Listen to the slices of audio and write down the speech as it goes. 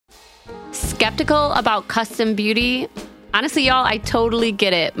skeptical about custom beauty, honestly, y'all, I totally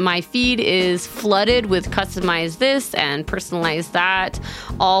get it. My feed is flooded with customize this and personalize that,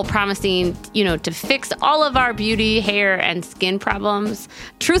 all promising, to fix all of our beauty, hair, and skin problems.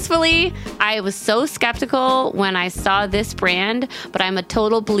 Truthfully, I was so skeptical when I saw this brand, but I'm a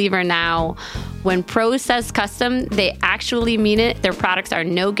total believer now. When Prose says custom, they actually mean it. Their products are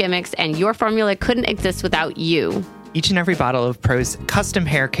no gimmicks, and your formula couldn't exist without you. Each and every bottle of Prose custom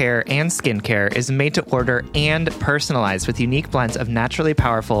hair care and skincare is made to order and personalized with unique blends of naturally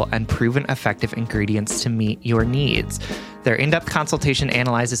powerful and proven effective ingredients to meet your needs. Their in-depth consultation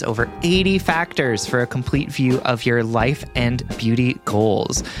analyzes over 80 factors for a complete view of your life and beauty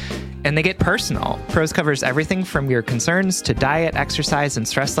goals. And they get personal. Prose covers everything from your concerns to diet, exercise, and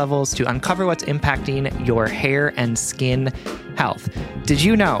stress levels to uncover what's impacting your hair and skin health. Did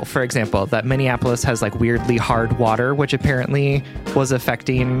you know, for example, that Minneapolis has weirdly hard water, which apparently was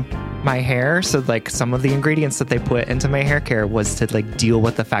affecting my hair? So some of the ingredients that they put into my hair care was to deal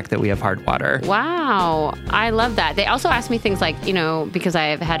with the fact that we have hard water. Wow. I love that. They also asked me things because I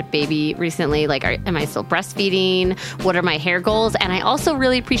have had a baby recently, am I still breastfeeding? What are my hair goals? And I also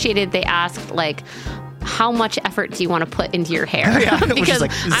really appreciated they asked how much effort do you want to put into your hair? Yeah, because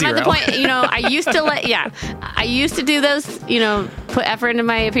I'm at the point, I used to do those, put effort into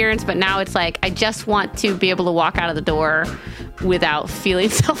my appearance, but now it's I just want to be able to walk out of the door without feeling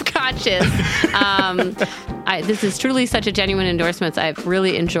self-conscious. This is truly such a genuine endorsement. I've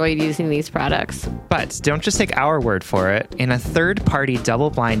really enjoyed using these products. But don't just take our word for it. In a third-party,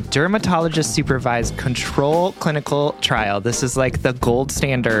 double-blind, dermatologist-supervised control clinical trial, this is the gold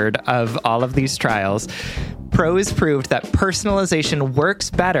standard of all of these trials, Prose proved that personalization works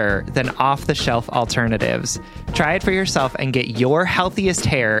better than off-the-shelf alternatives. Try it for yourself and get your healthiest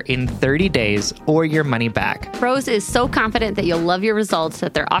hair in 30 days or your money back. Prose is so confident that you'll love your results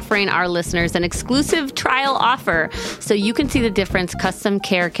that they're offering our listeners an exclusive trial offer so you can see the difference custom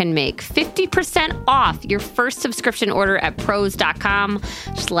care can make. 50% off your first subscription order at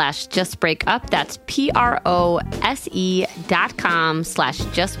prose.com/justbreakup. That's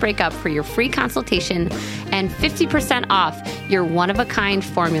prose.com/justbreakup for your free consultation and 50% off your one-of-a-kind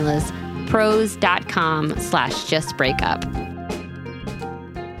formulas. Prose.com/justbreakup.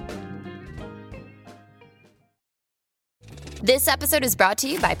 This episode is brought to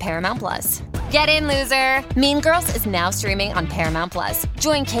you by Paramount Plus. Get in, loser! Mean Girls is now streaming on Paramount Plus.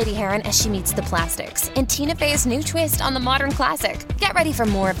 Join Katie Heron as she meets the plastics in Tina Fey's new twist on the modern classic. Get ready for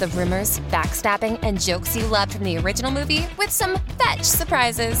more of the rumors, backstabbing, and jokes you loved from the original movie with some fetch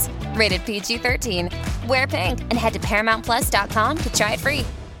surprises. Rated PG-13. Wear pink and head to ParamountPlus.com to try it free.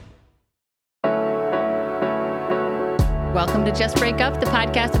 Welcome to Just Break Up, the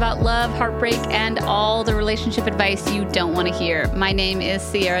podcast about love, heartbreak, and all the relationship advice you don't want to hear. My name is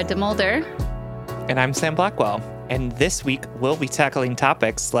Sierra DeMulder. And I'm Sam Blackwell. And this week, we'll be tackling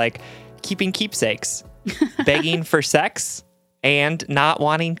topics like keeping keepsakes, begging for sex, and not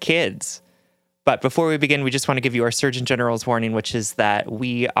wanting kids. But before we begin, we just want to give you our Surgeon General's warning, which is that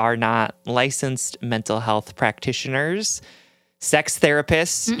we are not licensed mental health practitioners, sex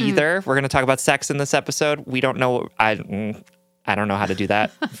therapists either. We're going to talk about sex in this episode. We don't know. I don't know how to do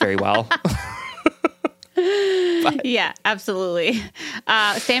that very well. Yeah, absolutely.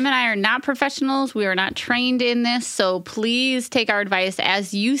 Sam and I are not professionals. We are not trained in this. So please take our advice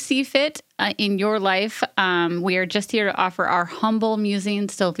as you see fit in your life. We are just here to offer our humble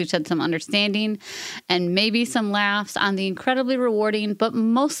musings. So if we've had some understanding and maybe some laughs on the incredibly rewarding, but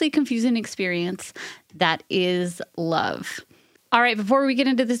mostly confusing experience that is love. All right, before we get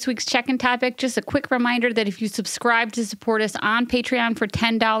into this week's check-in topic, just a quick reminder that if you subscribe to support us on Patreon for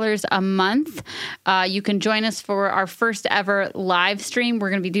 $10 a month, you can join us for our first ever live stream. We're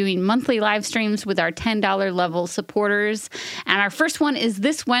going to be doing monthly live streams with our $10 level supporters. And our first one is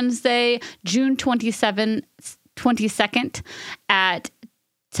this Wednesday, June 22nd at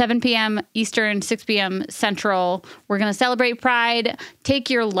 7 p.m. Eastern, 6 p.m. Central. We're going to celebrate Pride, take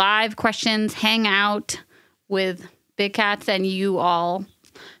your live questions, hang out with Big Cats and you all.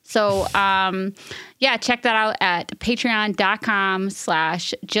 So, check that out at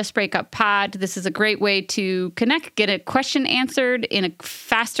patreon.com/justbreakuppod. This is a great way to connect, get a question answered in a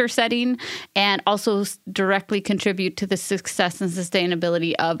faster setting, and also directly contribute to the success and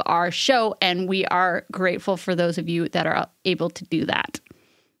sustainability of our show. And we are grateful for those of you that are able to do that.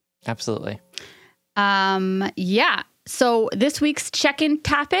 Absolutely. So this week's check-in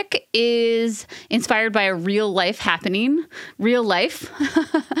topic is inspired by a real life happening. Real life.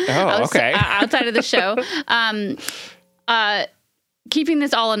 Oh, okay. Outside of the show. Keeping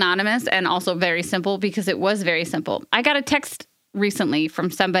this all anonymous and also very simple because it was very simple. I got a text recently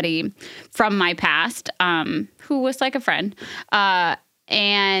from somebody from my past who was like a friend.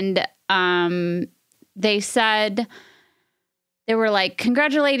 And they said, they were like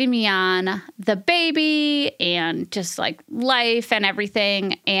congratulating me on the baby and just like life and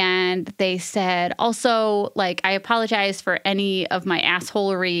everything. And they said also, like, I apologize for any of my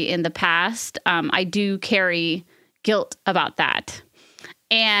assholery in the past. I do carry guilt about that.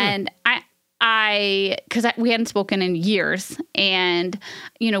 And because we hadn't spoken in years, and,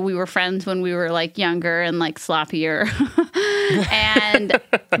 you know, we were friends when we were like younger and like sloppier.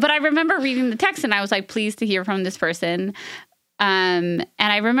 But I remember reading the text and I was like pleased to hear from this person. And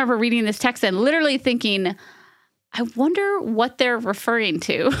I remember reading this text and literally thinking, I wonder what they're referring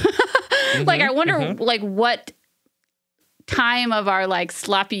to. Like, I wonder like what time of our like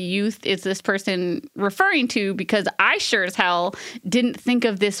sloppy youth is this person referring to, because I sure as hell didn't think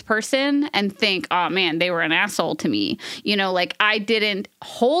of this person and think, oh man, they were an asshole to me. You know, like I didn't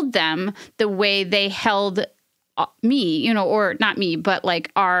hold them the way they held me, you know, or not me, but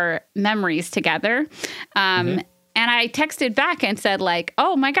like our memories together. And I texted back and said like,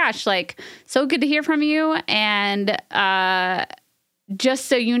 oh my gosh, like so good to hear from you. And just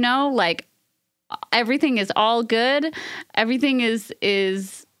so you know, like everything is all good. Everything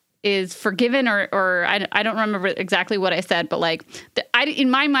is forgiven, or I don't remember exactly what I said, but like in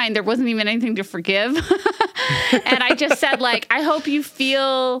my mind, there wasn't even anything to forgive. And I just said like, I hope you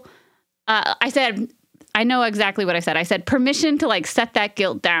feel, I know exactly what I said. I said permission to like set that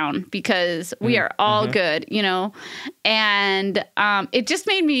guilt down because we are all good, you know? And it just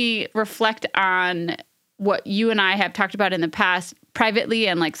made me reflect on what you and I have talked about in the past privately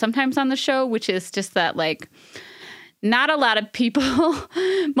and like sometimes on the show, which is just that like not a lot of people,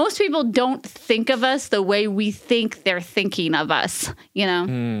 most people don't think of us the way we think they're thinking of us, you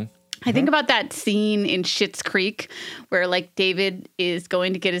know? I think about that scene in Schitt's Creek where like David is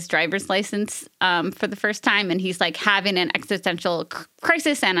going to get his driver's license for the first time, and he's like having an existential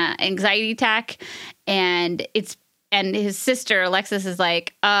crisis and an anxiety attack, and his sister Alexis is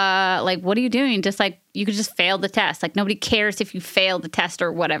like, what are you doing? Just like you could just fail the test. Like nobody cares if you fail the test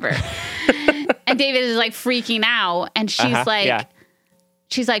or whatever. And David is like freaking out, and she's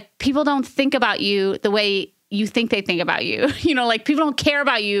like, people don't think about you the way you think they think about you. You know, like people don't care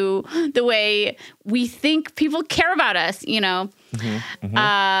about you the way we think people care about us, you know?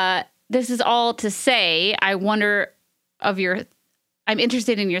 This is all to say, I wonder I'm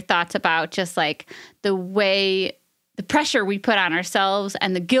interested in your thoughts about just like the way, the pressure we put on ourselves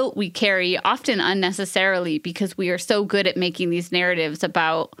and the guilt we carry often unnecessarily because we are so good at making these narratives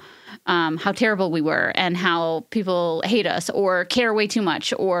about how terrible we were and how people hate us or care way too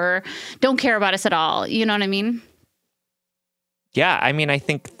much or don't care about us at all. You know what I mean? Yeah. I mean, I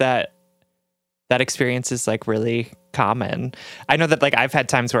think that experience is like really common. I know that like I've had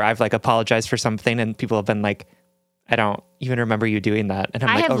times where I've like apologized for something and people have been like, I don't even remember you doing that. And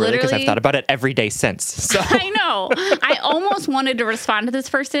I'm like, oh, really? Because I've thought about it every day since. So I know. I almost wanted to respond to this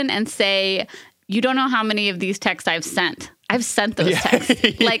person and say, you don't know how many of these texts I've sent. I've sent those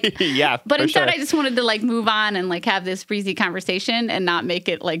texts. Like, yeah, but instead I just wanted to like move on and like have this breezy conversation and not make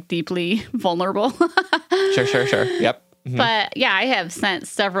it like deeply vulnerable. Sure. Yep. But yeah, I have sent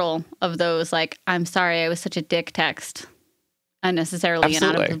several of those like, I'm sorry I was such a dick text unnecessarily and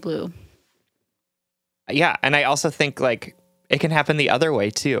out of the blue. Yeah. And I also think like it can happen the other way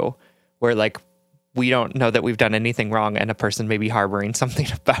too, where like we don't know that we've done anything wrong and a person may be harboring something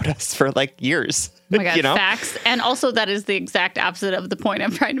about us for like years. Oh my God, you know? Facts. And also that is the exact opposite of the point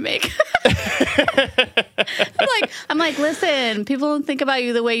I'm trying to make. I'm like, listen, people don't think about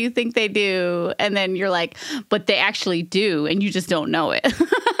you the way you think they do. And then you're like, but they actually do. And you just don't know it.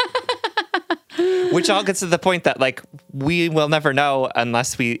 Which all gets to the point that like we will never know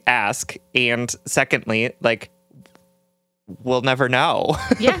unless we ask. And secondly, like we'll never know.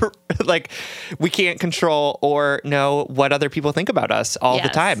 Yeah. Like we can't control or know what other people think about us all the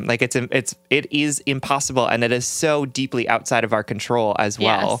time. Like it is impossible, and it is so deeply outside of our control as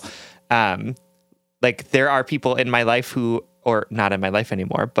well. Like there are people in my life who, or not in my life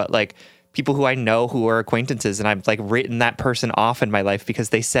anymore, but like people who I know who are acquaintances, and I've like written that person off in my life because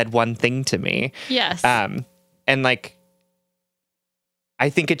they said one thing to me. Yes. And like I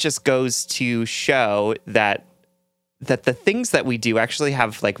think it just goes to show that the things that we do actually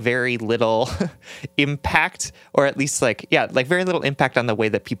have like very little impact, or at least like very little impact on the way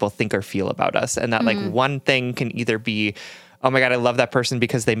that people think or feel about us. And that like one thing can either be, oh my God, I love that person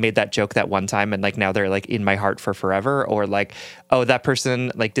because they made that joke that one time and like now they're like in my heart for forever, or like, oh, that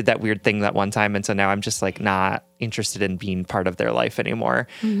person like did that weird thing that one time and so now I'm just like not interested in being part of their life anymore.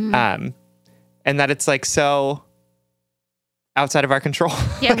 And that it's like so outside of our control.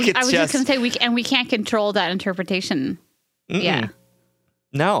 Yeah, Like, I was just going to say, we can't control that interpretation. Mm-mm. Yeah.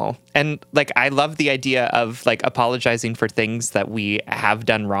 No. And like, I love the idea of like apologizing for things that we have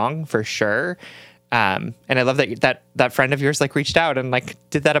done wrong, for sure. And I love that friend of yours like reached out and like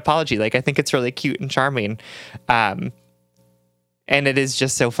did that apology. Like, I think it's really cute and charming. And it is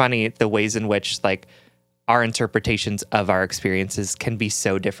just so funny the ways in which like our interpretations of our experiences can be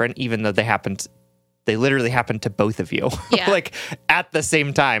so different, even though they literally happened to both of you. Yeah. Like at the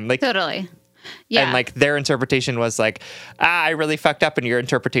same time. Like, Totally. Yeah. and like their interpretation was like, I really fucked up. And your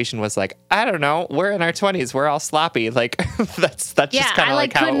interpretation was like, I don't know. We're in our 20s. We're all sloppy. Like that's just kind of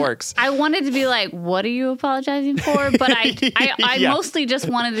like how it works. I wanted to be like, what are you apologizing for? But I Yeah. mostly just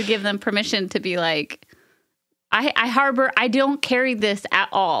wanted to give them permission to be like, I don't carry this at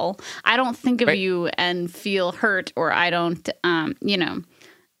all. I don't think of Right. you and feel hurt, or I don't,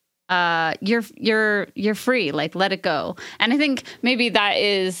 you're free, like let it go. And I think maybe that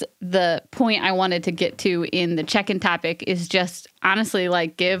is the point I wanted to get to in the check-in topic, is just honestly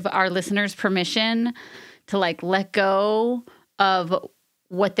like give our listeners permission to like let go of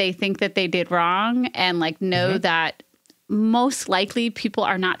what they think that they did wrong, and like know that most likely people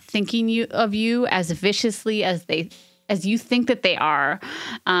are not thinking of you as viciously as you think that they are,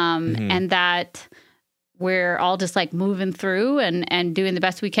 and that we're all just like moving through and doing the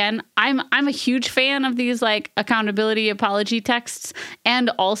best we can. I'm a huge fan of these like accountability apology texts. And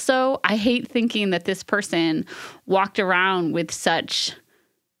also I hate thinking that this person walked around with such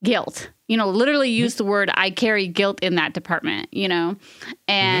guilt, literally use the word, I carry guilt in that department,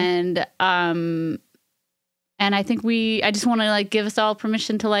 and, and I think I just want to like give us all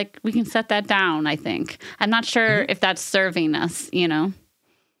permission to like, we can set that down. I think I'm not sure if that's serving us,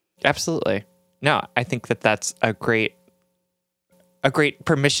 Absolutely. No, I think that's a great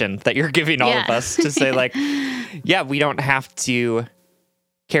permission that you're giving all of us to say like, yeah, we don't have to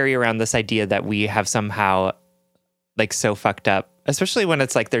carry around this idea that we have somehow like so fucked up, especially when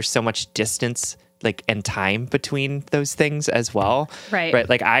it's like there's so much distance like and time between those things as well. Right.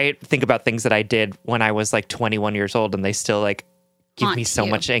 Like I think about things that I did when I was like 21 years old, and they still like give me so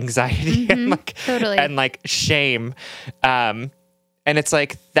much anxiety and like totally. and like shame. And it's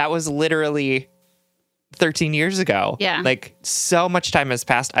like, that was literally 13 years ago. Yeah. Like so much time has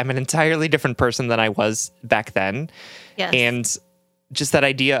passed. I'm an entirely different person than I was back then. Yes. And just that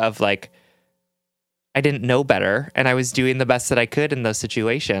idea of like, I didn't know better and I was doing the best that I could in those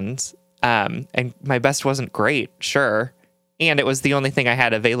situations. And my best wasn't great, sure. And it was the only thing I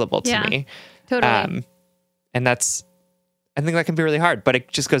had available to me. Totally. And I think that can be really hard, but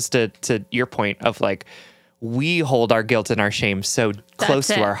it just goes to your point of like, we hold our guilt and our shame so close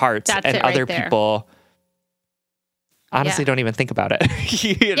to our hearts, and other people honestly don't even think about it.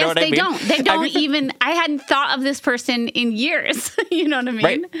 You know what I mean? Don't. They don't even, I hadn't thought of this person in years. You know what I mean?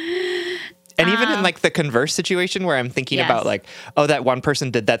 Right. And even in like the converse situation where I'm thinking about like, oh, that one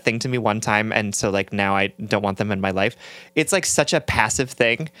person did that thing to me one time, and so like now I don't want them in my life. It's like such a passive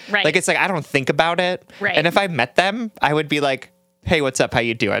thing. Right. Like it's like I don't think about it. Right. And if I met them, I would be like, hey, what's up? How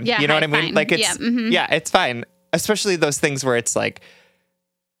you doing? Yeah, you know what I mean? fine. Like it's it's fine. Especially those things where it's like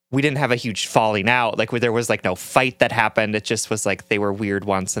we didn't have a huge falling out, like where there was like no fight that happened. It just was like they were weird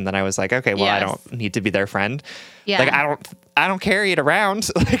once, and then I was like, okay, well, I don't need to be their friend. Yeah. Like I don't carry it around.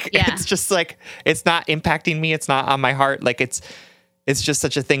 Like it's just like it's not impacting me. It's not on my heart. Like it's just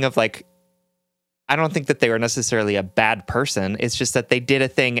such a thing of like, I don't think that they were necessarily a bad person. It's just that they did a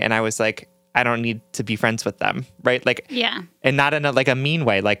thing, and I was like, I don't need to be friends with them, right? Like, and not in a mean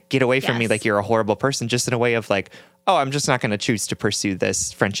way, like get away from me, like you're a horrible person. Just in a way of like, oh, I'm just not going to choose to pursue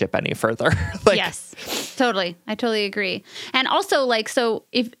this friendship any further. Like, yes, totally. I totally agree. And also like, so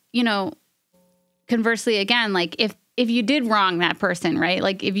if, conversely again, like if you did wrong that person, right?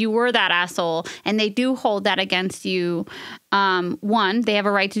 Like if you were that asshole and they do hold that against you, one, they have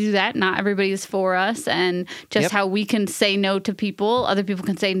a right to do that. Not everybody is for us. And just how we can say no to people, other people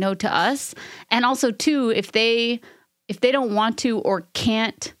can say no to us. And also two, if they don't want to or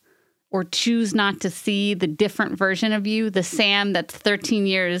can't or choose not to see the different version of you, the Sam that's 13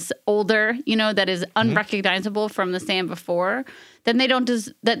 years older, that is unrecognizable from the Sam before, then they don't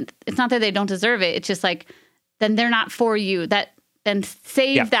it's not that they don't deserve it. It's just like, then they're not for you. Then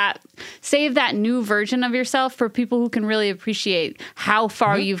save that new version of yourself for people who can really appreciate how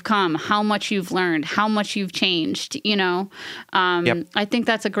far you've come, how much you've learned, how much you've changed. I think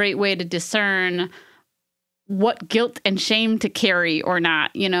that's a great way to discern what guilt and shame to carry or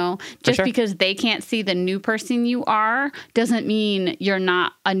not. Just because they can't see the new person you are doesn't mean you're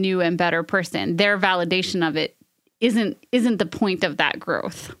not a new and better person. Their validation of it isn't the point of that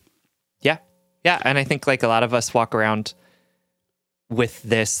growth. Yeah. And I think like a lot of us walk around with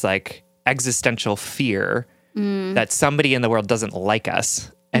this like existential fear that somebody in the world doesn't like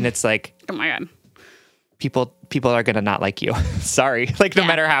us. And it's like, oh my God, people are going to not like you. Sorry. Like, no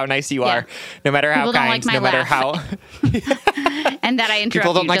matter how nice you are, no matter how kind, no matter how. And that I interrupt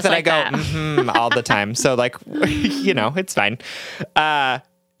people don't you like just that I go all the time. So like, it's fine.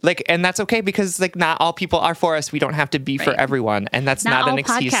 And that's okay because like not all people are for us. We don't have to be for everyone. And that's not an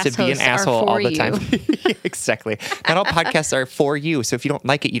excuse to be an asshole all the time. Exactly. Not all podcasts are for you. So if you don't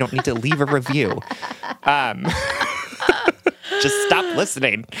like it, you don't need to leave a review. Just stop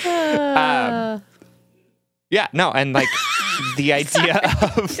listening. Yeah, no, and like the idea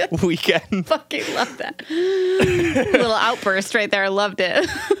of we can fucking love that little outburst right there. I loved it.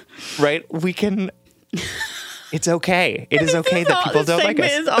 Right? We can. It's okay. It is okay that people don't like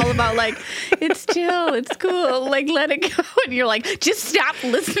us. It's all about like, it's chill, it's cool, like let it go, and you're like, just stop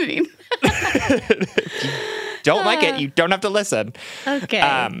listening. Don't like it. You don't have to listen.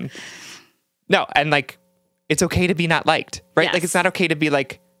 Okay. No, and like, it's okay to be not liked, right? Yes. Like, it's not okay to be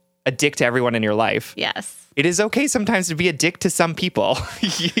like a dick to everyone in your life. Yes. It is okay sometimes to be a dick to some people.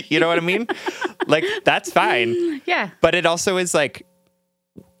 You know what I mean? Like, that's fine. Yeah. But it also is like,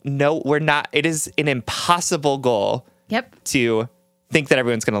 no, we're not. It is an impossible goal. Yep. To think that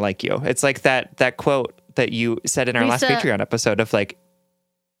everyone's going to like you. It's like that quote that you said in our last Patreon episode of like,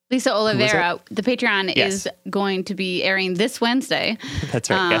 Lisa Oliveira, the Patreon is going to be airing this Wednesday. That's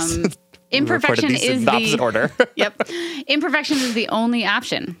right. Yes. Imperfection is in the opposite order. Yep. Imperfection is the only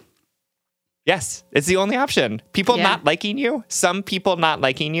option. Yes, it's the only option. People not liking you, some people not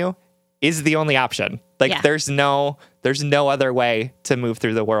liking you is the only option. Like there's no other way to move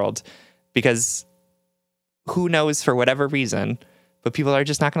through the world because who knows for whatever reason, but people are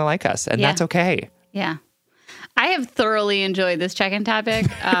just not going to like us and that's okay. Yeah. I have thoroughly enjoyed this check-in topic.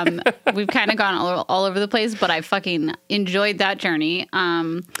 We've kind of gone all over the place, but I fucking enjoyed that journey.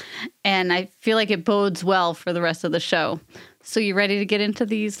 And I feel like it bodes well for the rest of the show. So you ready to get into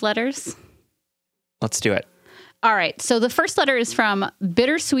these letters? Let's do it. All right. So the first letter is from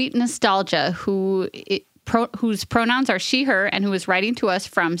Bittersweet Nostalgia, whose pronouns are she, her, and who is writing to us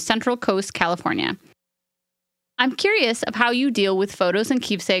from Central Coast, California. I'm curious of how you deal with photos and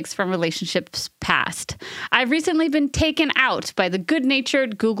keepsakes from relationships past. I've recently been taken out by the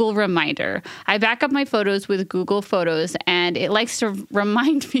good-natured Google Reminder. I back up my photos with Google Photos, and it likes to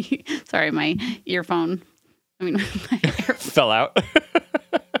remind me... Sorry, my earphone. My fell out.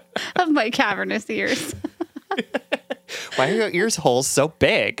 Of my cavernous ears. Why are your ears holes so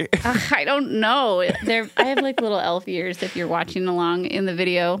big? I don't know. I have like little elf ears if you're watching along in the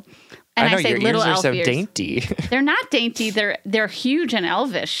video. And I know, say your little ears are elf so ears. dainty. They're not dainty. They're huge and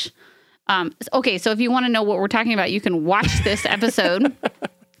elvish. Okay, so if you want to know what we're talking about, you can watch this episode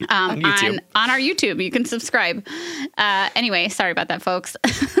on our YouTube. You can subscribe. Anyway, sorry about that, folks.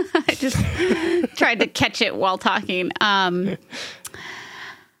 I just tried to catch it while talking.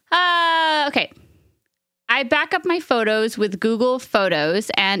 Okay. I back up my photos with Google Photos,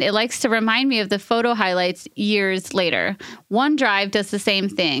 and it likes to remind me of the photo highlights years later. OneDrive does the same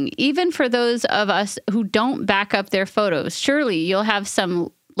thing. Even for those of us who don't back up their photos, surely you have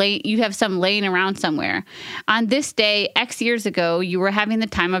some laying around somewhere. On this day, X years ago, you were having the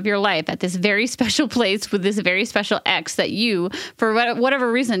time of your life at this very special place with this very special X that you, for whatever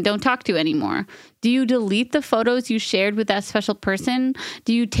reason, don't talk to anymore. Do you delete the photos you shared with that special person?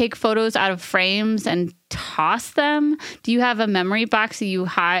 Do you take photos out of frames and toss them? Do you have a memory box that you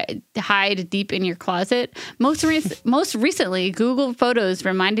hide deep in your closet? Most recently, Google Photos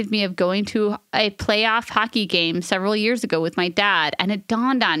reminded me of going to a playoff hockey game several years ago with my dad, and it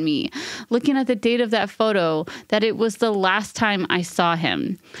dawned on me, looking at the date of that photo, that it was the last time I saw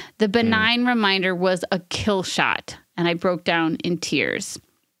him. The benign reminder was a kill shot, and I broke down in tears.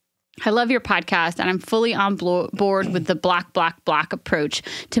 I love your podcast, and I'm fully on board with the block approach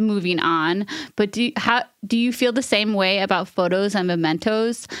to moving on. But do you feel the same way about photos and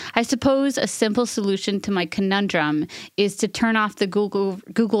mementos? I suppose a simple solution to my conundrum is to turn off the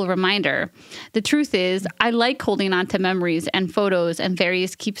Google Reminder. The truth is, I like holding on to memories and photos and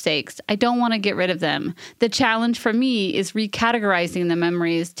various keepsakes. I don't want to get rid of them. The challenge for me is recategorizing the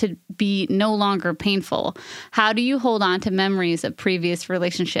memories to be no longer painful. How do you hold on to memories of previous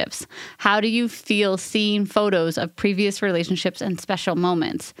relationships? How do you feel seeing photos of previous relationships and special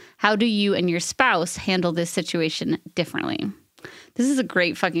moments? How do you and your spouse handle this situation differently? This is a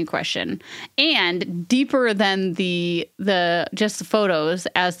great fucking question, and deeper than the just the photos,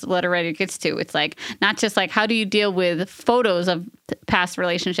 as the letter writer gets to. It's like not just like how do you deal with photos of past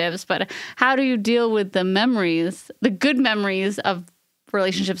relationships, but how do you deal with the memories, the good memories of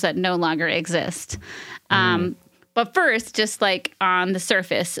relationships that no longer exist. But first, just like on the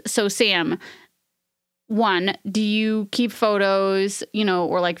surface. So Sam, one, do you keep photos,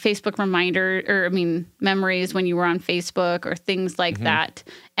 or like Facebook memories when you were on Facebook or things like that?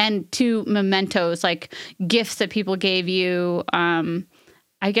 And two, mementos, like gifts that people gave you.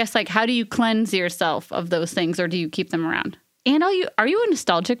 I guess, like, how do you cleanse yourself of those things, or do you keep them around? And are you a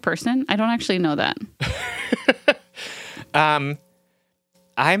nostalgic person? I don't actually know that. I'm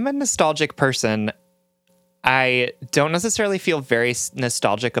a nostalgic person. I don't necessarily feel very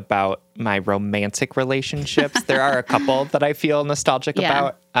nostalgic about my romantic relationships. There are a couple that I feel nostalgic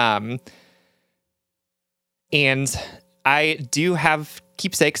about. And I do have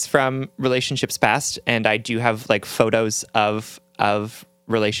keepsakes from relationships past, and I do have like photos of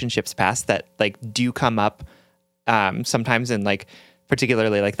relationships past that like do come up sometimes in like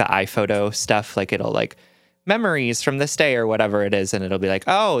particularly like the iPhoto stuff. Like it'll like memories from this day or whatever it is, and it'll be like,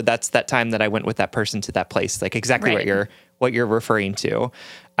 oh, that's that time that I went with that person to that place, like exactly what you're referring to.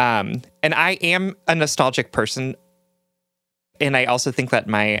 And I am a nostalgic person, and I also think that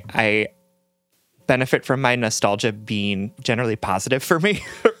I benefit from my nostalgia being generally positive for me,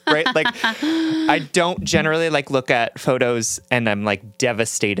 right? Like I don't generally like look at photos and I'm like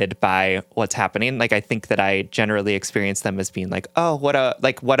devastated by what's happening. Like I think that I generally experience them as being like, oh, what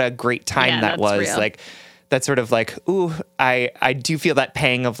a great time that was. Real. Like that's sort of like, ooh, I do feel that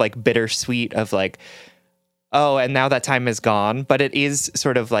pang of like bittersweet of like, oh, and now that time is gone. But it is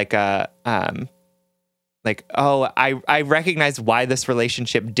sort of like a, like, oh, I recognize why this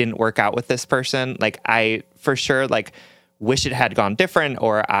relationship didn't work out with this person. Like I for sure like wish it had gone different,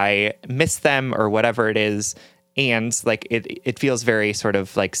 or I miss them or whatever it is. And like, it feels very sort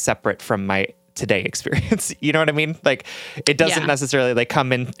of like separate from my today experience. You know what I mean? Like it doesn't necessarily like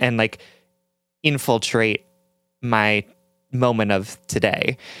come in and like infiltrate my moment of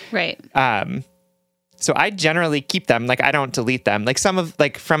today. Right. So I generally keep them. Like I don't delete them. Like some of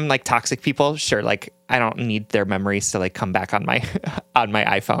like from like toxic people, sure. Like I don't need their memories to like come back on my on my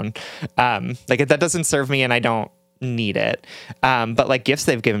iPhone. Like that doesn't serve me, and I don't need it. But like gifts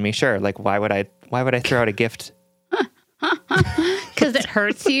they've given me, sure. Like why would I throw out a gift? Because it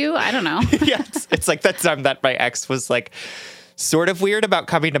hurts you. I don't know. Yes, it's like that time that my ex was like sort of weird about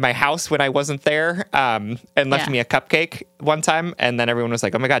coming to my house when I wasn't there, and left me a cupcake one time. And then everyone was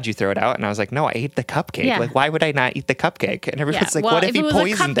like, oh my God, you throw it out? And I was like, no, I ate the cupcake. Yeah. Like, why would I not eat the cupcake? And everyone's like, what if he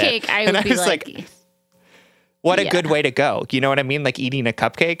poisoned it? And I was like, what a good way to go. You know what I mean? Like eating a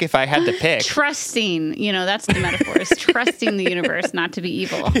cupcake if I had to pick. Trusting, that's the metaphor, is trusting the universe not to be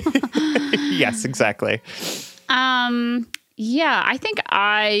evil. Yes, exactly. Yeah, I think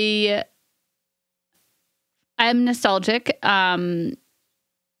I'm nostalgic, but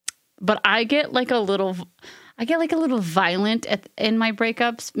I get like a little violent in my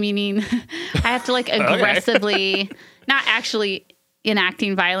breakups, meaning I have to like aggressively, not actually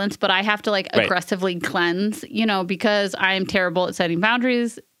enacting violence, but I have to like aggressively cleanse, because I'm terrible at setting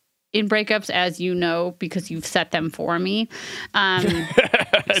boundaries in breakups, as you know, because you've set them for me.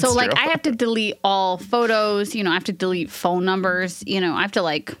 So like I have to delete all photos, I have to delete phone numbers, I have to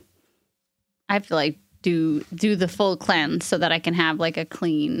like do the full cleanse so that I can have like a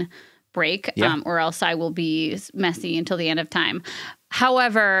clean break, or else I will be messy until the end of time.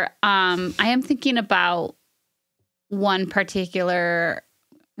 However, I am thinking about one particular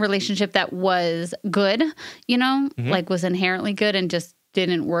relationship that was good, like was inherently good and just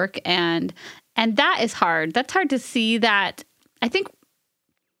didn't work. And that is hard. That's hard to see that. I think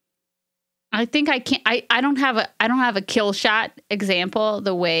I can't. I don't have a kill shot example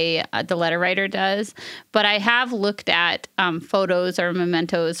the way the letter writer does, but I have looked at photos or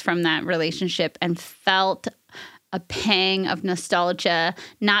mementos from that relationship and felt a pang of nostalgia,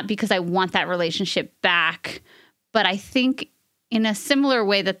 not because I want that relationship back, but I think in a similar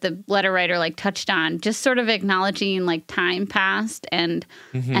way that the letter writer like touched on, just sort of acknowledging like time passed and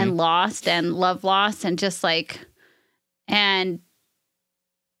lost and love lost and just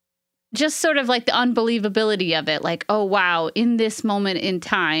sort of like the unbelievability of it. Like, oh, wow, in this moment in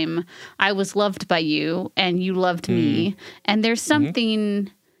time, I was loved by you and you loved me. And there's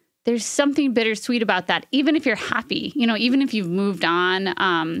something bittersweet about that. Even if you're happy, even if you've moved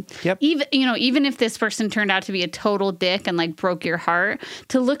on, even if this person turned out to be a total dick and like broke your heart,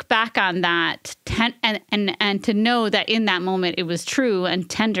 to look back on that and to know that in that moment it was true and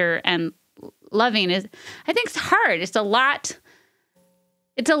tender and loving I think it's hard. It's a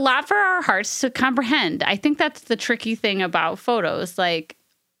lot for our hearts to comprehend. I think that's the tricky thing about photos. Like,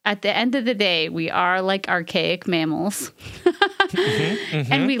 at the end of the day, we are like archaic mammals.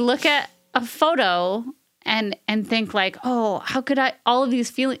 And we look at a photo and think like, oh, how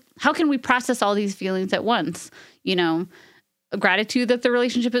can we process all these feelings at once? gratitude that the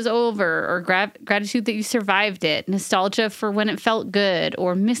relationship is over, or gratitude that you survived it, nostalgia for when it felt good,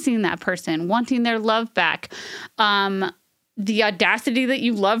 or missing that person, wanting their love back, the audacity that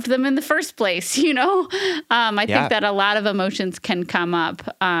you loved them in the first place, I think that a lot of emotions can come up.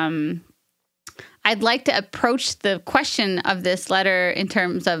 I'd like to approach the question of this letter in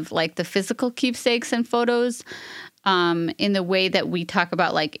terms of like the physical keepsakes and photos, in the way that we talk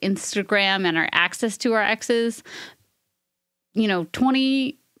about like Instagram and our access to our exes.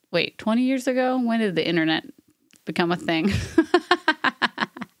 20 years ago, when did the internet become a thing?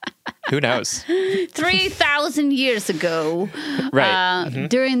 Who knows? 3,000 years ago, right?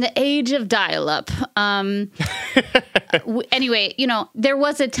 During the age of dial-up. Anyway, there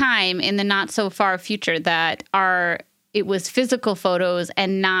was a time in the not so far future that it was physical photos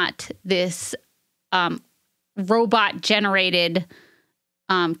and not this robot generated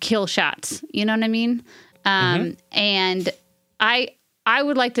kill shots. You know what I mean? And I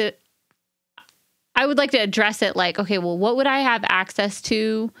would like to address it like, okay, well, what would I have access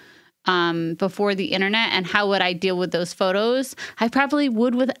to before the internet, and how would I deal with those photos? I probably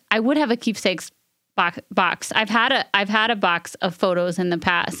would have a keepsakes box. I've had a box of photos in the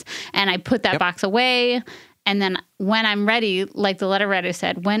past, and I put that box away. And then when I'm ready, like the letter writer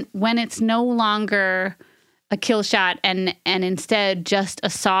said, when it's no longer a kill shot and instead just a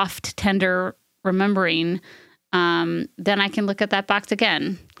soft, tender remembering, then I can look at that box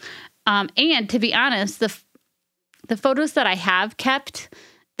again. And to be honest, the photos that I have kept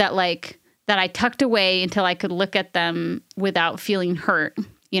that I tucked away until I could look at them without feeling hurt,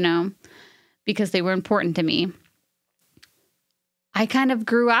 because they were important to me, I kind of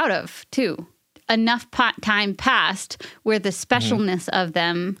grew out of too. Enough time passed where the specialness of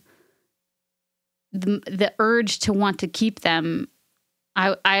them, the urge to want to keep them,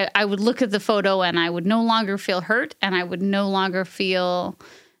 I would look at the photo and I would no longer feel hurt, and I would no longer feel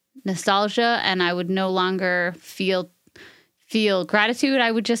nostalgia, and I would no longer feel gratitude. I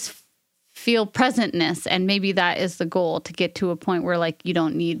would just feel presentness. And maybe that is the goal, to get to a point where like you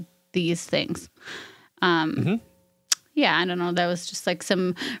don't need these things. Yeah, I don't know. That was just like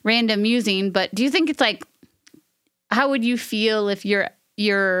some random musing. But do you think it's like, how would you feel if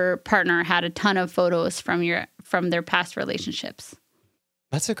your partner had a ton of photos from their past relationships?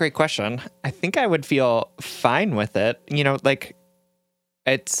 That's a great question. I think I would feel fine with it.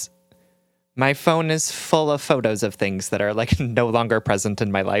 My phone is full of photos of things that are like no longer present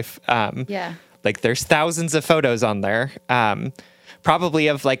in my life. Like there's thousands of photos on there. Probably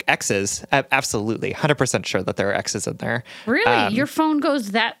of like exes. Absolutely. 100% sure that there are exes in there. Really? Your phone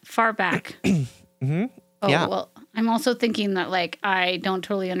goes that far back? Mm-hmm. Oh, yeah. Well, I'm also thinking that like I don't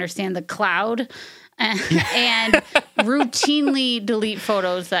totally understand the cloud and routinely delete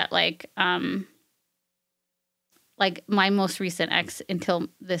photos that like my most recent ex, until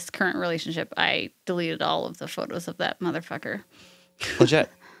this current relationship, I deleted all of the photos of that motherfucker. Legit.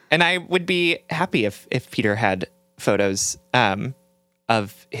 And I would be happy if Peter had photos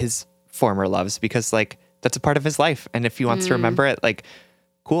of his former loves, because like that's a part of his life. And if he wants to remember it, like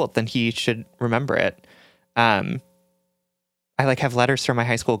cool, then he should remember it. I like have letters from my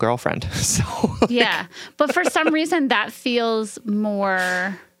high school girlfriend. So yeah. But for some reason that feels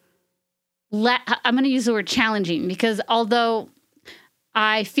more, I'm going to use the word challenging, because although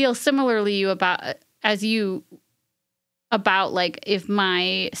I feel similarly as you about like if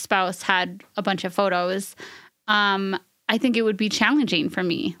my spouse had a bunch of photos, I think it would be challenging for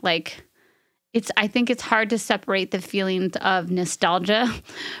me. Like I think it's hard to separate the feelings of nostalgia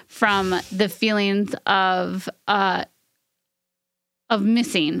from the feelings of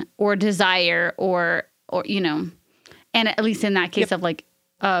missing or desire or and at least in that case of like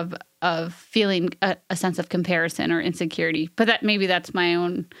of feeling a sense of comparison or insecurity. But maybe that's my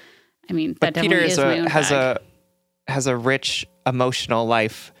own. I mean, that definitely Peter is my own bag. has a rich emotional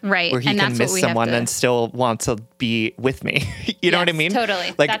life, right? Where he can miss someone and still want to be with me. You know what I mean?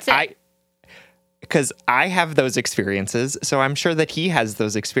 Totally. Like that's it. Because I have those experiences, so I'm sure that he has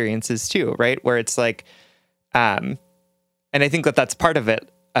those experiences too, right? Where it's like, and I think that that's part of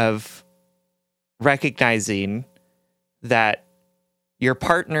it, of recognizing that your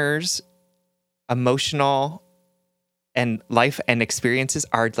partner's emotional and life and experiences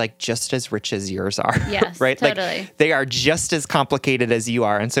are like just as rich as yours are. Yes, right? totally. Like they are just as complicated as you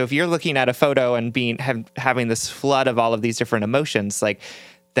are. And so if you're looking at a photo and having this flood of all of these different emotions, like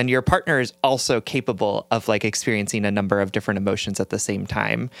then your partner is also capable of like experiencing a number of different emotions at the same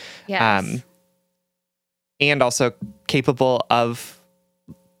time. Yes. And also capable of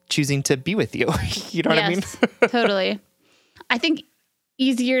choosing to be with you. You know what I mean? Totally. I think,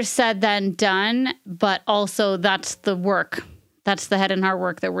 easier said than done, but also that's the work. That's the head and heart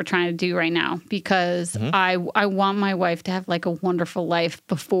work that we're trying to do right now, because I want my wife to have like a wonderful life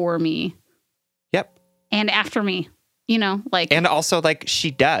before me. Yep. And after me, you know, like. And also, like,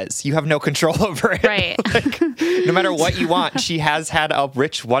 she does. You have no control over it. Right. Like, no matter what you want, she has had a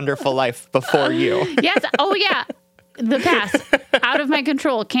rich, wonderful life before you. Yes. Oh, yeah. The past. Out of my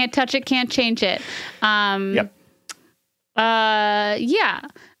control. Can't touch it. Can't change it. Yep. Yeah.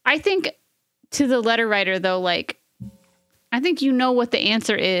 I think to the letter writer, though, like, I think you know what the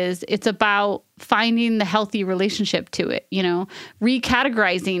answer is. It's about finding the healthy relationship to it, you know,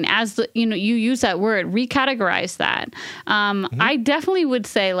 recategorizing as, you know, you use that word, recategorize that. I definitely would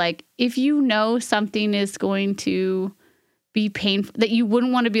say, like, if you know something is going to be painful, that you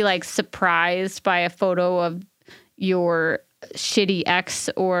wouldn't want to be like surprised by a photo of your shitty ex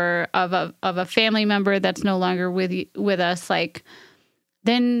or of a family member that's no longer with us, like,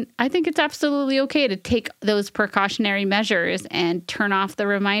 then I think it's absolutely okay to take those precautionary measures and turn off the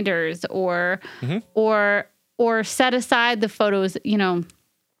reminders or set aside the photos. You know,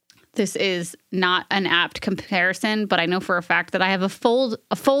 this is not an apt comparison, but I know for a fact that I have a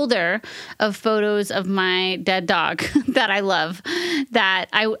folder of photos of my dead dog that I love, that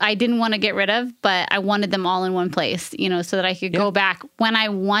I didn't want to get rid of, but I wanted them all in one place, you know, so that I could go back when I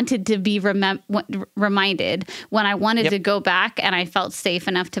wanted to be reminded, when I wanted to go back and I felt safe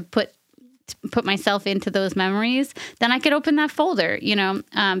enough to put myself into those memories, then I could open that folder, you know.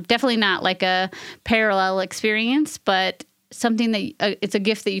 Definitely not like a parallel experience, but something that it's a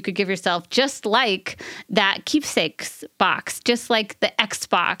gift that you could give yourself, just like that keepsakes box, just like the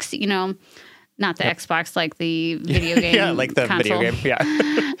Xbox, you know, not the Xbox, like the video game. Yeah, like the console. video game.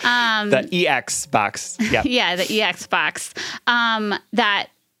 Yeah. The EX box. Yeah. Yeah, the EX box that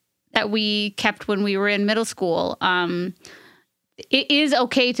we kept when we were in middle school. It is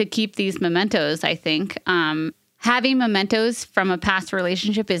okay to keep these mementos, I think. Having mementos from a past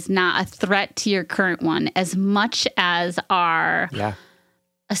relationship is not a threat to your current one, as much as our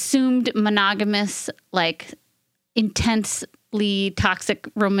assumed monogamous, like, intensely toxic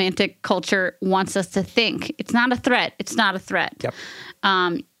romantic culture wants us to think. It's not a threat. It's not a threat. Yep.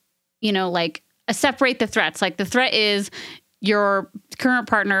 You know, like, separate the threats. Like, the threat is your current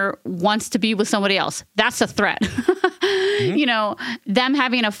partner wants to be with somebody else. That's a threat. You know, them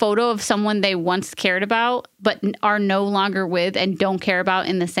having a photo of someone they once cared about, but are no longer with and don't care about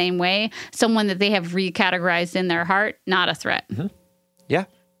in the same way, someone that they have recategorized in their heart, not a threat. Yeah,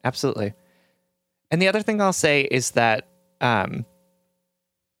 absolutely. And the other thing I'll say is that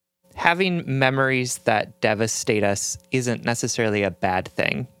having memories that devastate us isn't necessarily a bad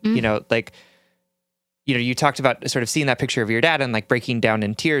thing. You know, like, you know, you talked about sort of seeing that picture of your dad and like breaking down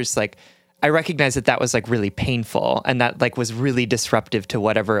in tears. Like, I recognize that was like really painful and that like was really disruptive to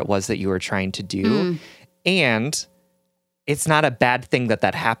whatever it was that you were trying to do. And it's not a bad thing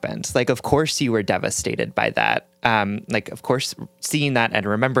that happened. Like, of course you were devastated by that. Like, of course, seeing that and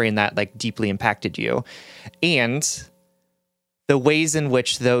remembering that like deeply impacted you. And the ways in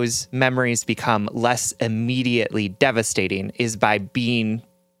which those memories become less immediately devastating is by being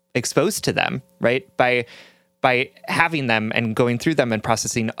exposed to them, right? By having them and going through them and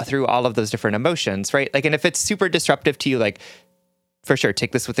processing through all of those different emotions, right? Like, and if it's super disruptive to you, like, for sure,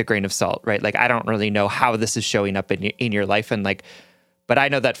 take this with a grain of salt, right? Like, I don't really know how this is showing up in your life. And like, but I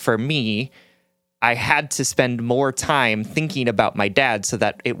know that for me, I had to spend more time thinking about my dad so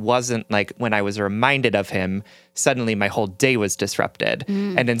that it wasn't like when I was reminded of him, suddenly my whole day was disrupted.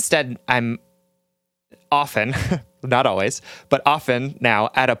 And instead I'm often, not always, but often now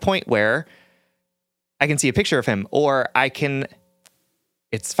at a point where I can see a picture of him, or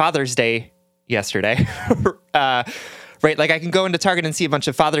it's Father's Day yesterday, right? Like, I can go into Target and see a bunch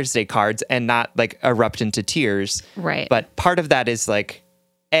of Father's Day cards and not like erupt into tears. Right. But part of that is like,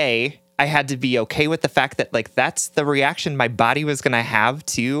 I had to be okay with the fact that like, that's the reaction my body was going to have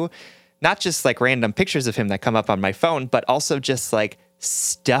to not just like random pictures of him that come up on my phone, but also just like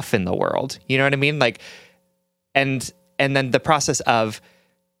stuff in the world. You know what I mean? Like, and then the process of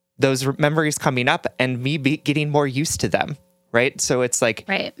those memories coming up and me getting more used to them, right? So it's like,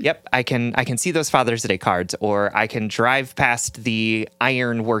 yep, I can see those Father's Day cards, or I can drive past the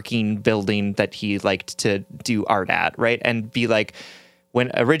iron working building that he liked to do art at, right? And be like, when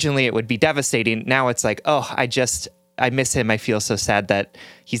originally it would be devastating, now it's like, oh, I miss him. I feel so sad that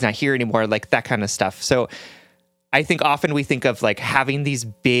he's not here anymore, like that kind of stuff. So I think often we think of like having these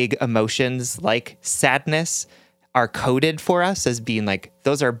big emotions like sadness are coded for us as being like,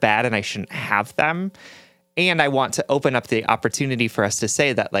 those are bad and I shouldn't have them. And I want to open up the opportunity for us to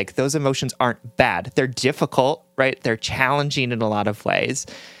say that like those emotions aren't bad. They're difficult, right? They're challenging in a lot of ways,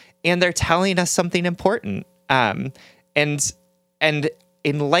 and they're telling us something important. And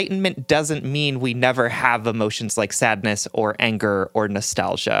enlightenment doesn't mean we never have emotions like sadness or anger or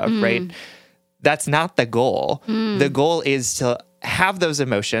nostalgia, right? That's not the goal. The goal is to have those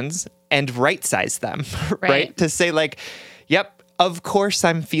emotions and right-size them, right? To say like, yep, of course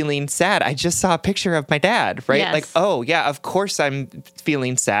I'm feeling sad. I just saw a picture of my dad, right? Yes. Like, oh yeah, of course I'm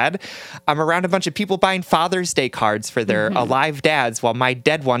feeling sad. I'm around a bunch of people buying Father's Day cards for their alive dads while my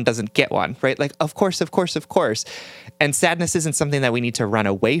dead one doesn't get one, right? Like, of course. And sadness isn't something that we need to run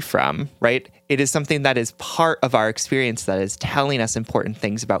away from, right? It is something that is part of our experience that is telling us important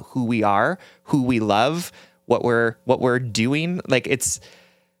things about who we are, who we love, what we're doing. Like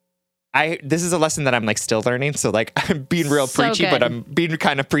this is a lesson that I'm like still learning. So like I'm being real preachy, but I'm being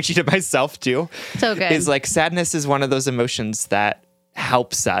kind of preachy to myself too. So good. Is like sadness is one of those emotions that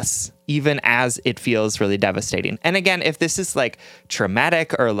helps us even as it feels really devastating. And again, if this is like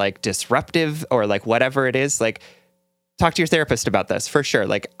traumatic or like disruptive or like whatever it is, like talk to your therapist about this for sure.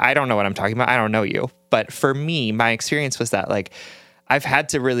 Like, I don't know what I'm talking about. I don't know you. But for me, my experience was that like I've had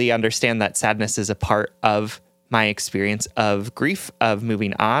to really understand that sadness is a part of my experience of grief, of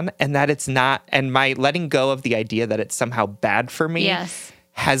moving on, and that it's not, and my letting go of the idea that it's somehow bad for me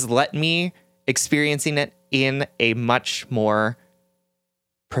has let me experiencing it in a much more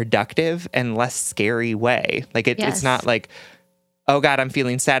productive and less scary way. Like it's not like, oh God, I'm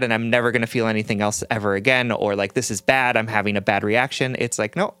feeling sad and I'm never going to feel anything else ever again. Or like, this is bad, I'm having a bad reaction. It's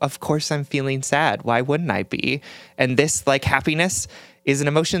like, no, of course I'm feeling sad. Why wouldn't I be? And this like happiness is an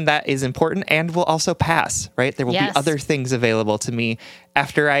emotion that is important and will also pass, right? There will be other things available to me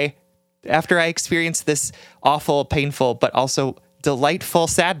after I experience this awful, painful, but also delightful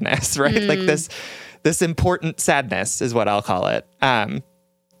sadness, right? Like this important sadness is what I'll call it.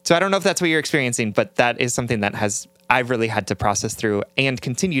 So I don't know if that's what you're experiencing, but that is something that I've really had to process through and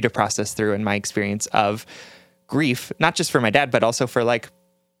continue to process through in my experience of grief, not just for my dad, but also for like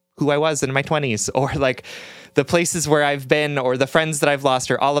who I was in my 20s or like the places where I've been or the friends that I've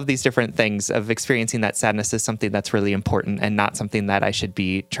lost or all of these different things of experiencing that sadness is something that's really important and not something that I should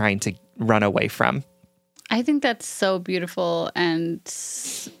be trying to run away from. I think that's so beautiful and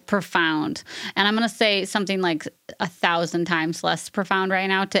profound. And I'm going to say something like 1,000 times less profound right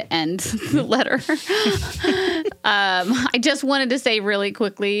now to end the letter. I just wanted to say really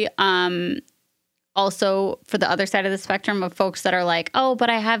quickly, also for the other side of the spectrum of folks that are like, oh, but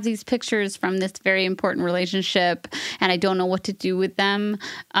I have these pictures from this very important relationship and I don't know what to do with them.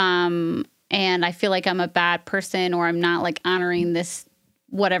 And I feel like I'm a bad person or I'm not like honoring this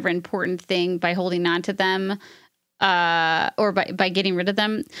whatever important thing by holding on to them or by getting rid of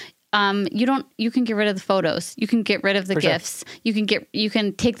them. You can get rid of the photos. You can get rid of the gifts. Sure. You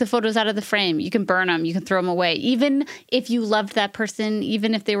can take the photos out of the frame. You can burn them. You can throw them away. Even if you loved that person,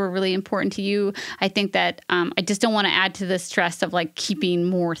 even if they were really important to you, I think that I just don't want to add to the stress of like keeping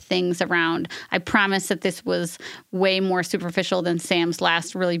more things around. I promise that this was way more superficial than Sam's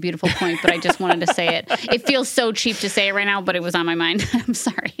last really beautiful point, but I just wanted to say it. It feels so cheap to say it right now, but it was on my mind. I'm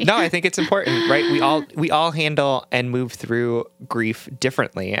sorry. No, I think it's important, right? We all handle and move through grief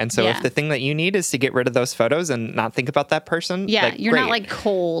differently. And so if the thing that you need is to get rid of those photos and not think about that person, like, you're great. not like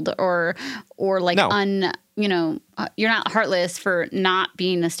cold or like you're not heartless for not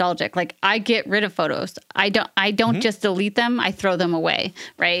being nostalgic. Like I get rid of photos. I don't just delete them. I throw them away,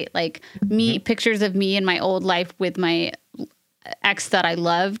 right? Like pictures of me in my old life with my ex that I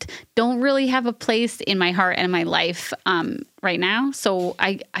loved don't really have a place in my heart and my life right now. So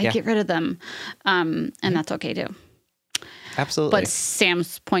I get rid of them. And that's okay too. Absolutely. But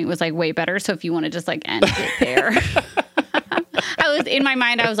Sam's point was like way better. So if you want to just like end it there. I was in my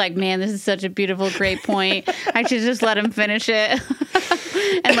mind, I was like, man, this is such a beautiful, great point. I should just let him finish it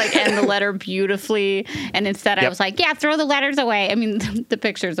and like end the letter beautifully. And instead I was like, yeah, throw the letters away. I mean, the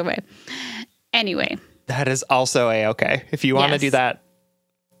pictures away. Anyway. That is also a-okay. If you want to do that,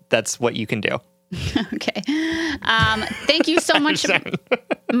 that's what you can do. Okay. Thank you so much,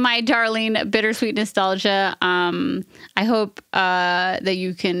 my darling Bittersweet Nostalgia. I hope that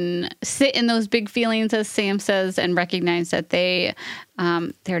you can sit in those big feelings, as Sam says, and recognize that they're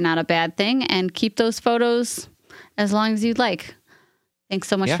not a bad thing, and keep those photos as long as you'd like. Thanks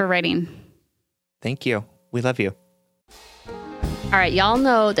so much for writing. Thank you. We love you. All right, y'all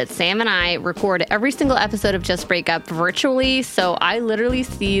know that Sam and I record every single episode of Just Break Up virtually, so I literally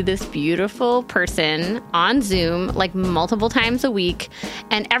see this beautiful person on Zoom like multiple times a week,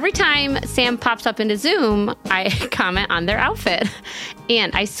 and every time Sam pops up into Zoom, I comment on their outfit.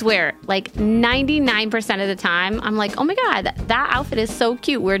 And I swear, like 99% of the time, I'm like, oh my God, that outfit is so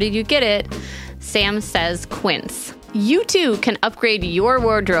cute. Where did you get it? Sam says Quince. You too can upgrade your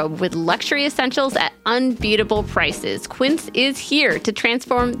wardrobe with luxury essentials at unbeatable prices. Quince is here to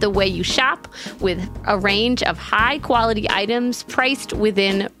transform the way you shop with a range of high-quality items priced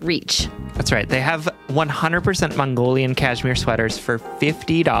within reach. That's right. They have 100% Mongolian cashmere sweaters for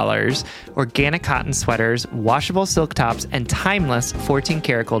 $50, organic cotton sweaters, washable silk tops, and timeless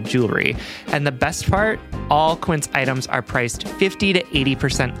 14-karat gold jewelry. And the best part, all Quince items are priced 50 to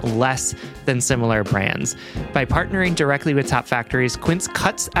 80% less than similar brands. By partnering directly with top factories, Quince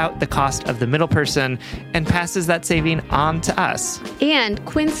cuts out the cost of the middle person and passes that saving on to us. And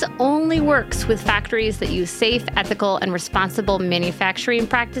Quince only works with factories that use safe, ethical, and responsible manufacturing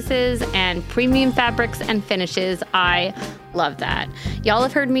practices and premium fabrics and finishes. I love that. Y'all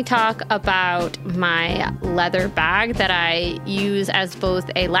have heard me talk about my leather bag that I use as both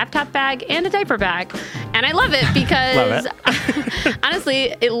a laptop bag and a diaper bag. And I love it because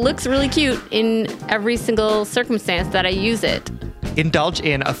honestly, it looks really cute in every single circumstance that I use it. Indulge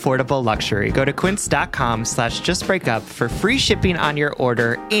in affordable luxury. Go to quince.com/justbreakup for free shipping on your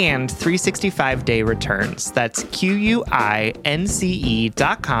order and 365-day returns. That's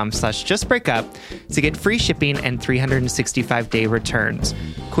QUINCE.com/justbreakup to get free shipping and 365-day returns.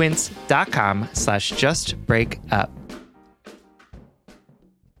 Quince.com/justbreakup.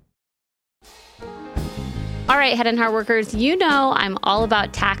 All right, Head and Heart workers, you know I'm all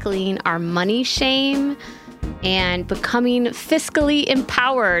about tackling our money shame and becoming fiscally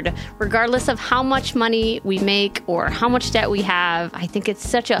empowered, regardless of how much money we make or how much debt we have. I think it's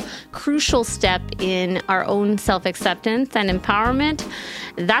such a crucial step in our own self-acceptance and empowerment.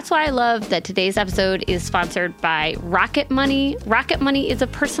 That's why I love that today's episode is sponsored by Rocket Money. Rocket Money is a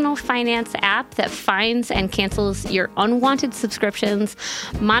personal finance app that finds and cancels your unwanted subscriptions,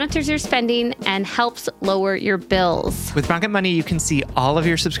 monitors your spending, and helps lower your bills. With Rocket Money, you can see all of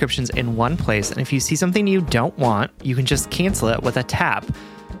your subscriptions in one place, and if you see something you don't want, you can just cancel it with a tap.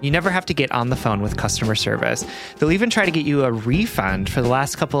 You never have to get on the phone with customer service. They'll even try to get you a refund for the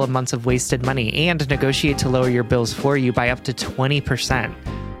last couple of months of wasted money and negotiate to lower your bills for you by up to 20%.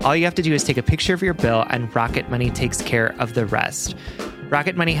 All you have to do is take a picture of your bill, and Rocket Money takes care of the rest.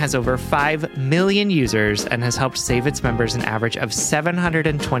 Rocket Money has over 5 million users and has helped save its members an average of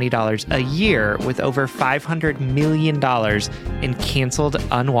 $720 a year, with over $500 million in canceled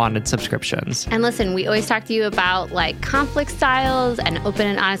unwanted subscriptions. And listen, we always talk to you about like conflict styles and open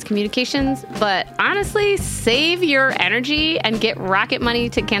and honest communications, but honestly, save your energy and get Rocket Money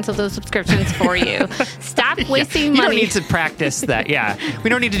to cancel those subscriptions for you. Stop wasting money. You don't need to practice that. Yeah. We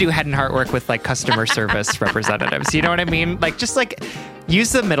don't need to do head and heart work with like customer service representatives. You know what I mean? Like, just like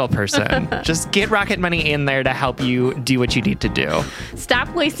use the middle person. Just get Rocket Money in there to help you do what you need to do. Stop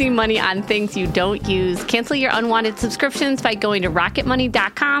wasting money on things you don't use. Cancel your unwanted subscriptions by going to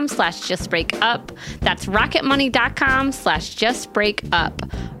rocketmoney.com/justbreakup. That's rocketmoney.com/justbreakup.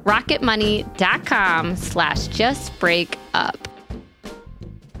 rocketmoney.com/justbreakup.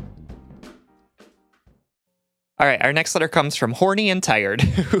 All right, our next letter comes from Horny and Tired,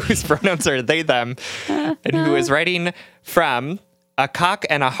 whose pronouns are they, them, and who is writing from a cock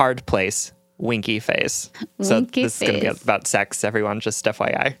and a hard place, winky face. So this is going to be about sex, everyone, just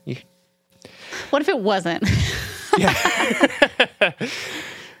FYI. What if it wasn't? Yeah.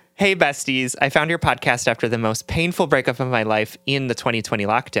 Hey, besties. I found your podcast after the most painful breakup of my life in the 2020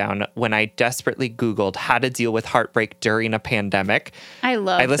 lockdown, when I desperately Googled how to deal with heartbreak during a pandemic. I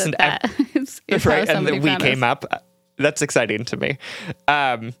listened that. Right, and we came up. That's exciting to me.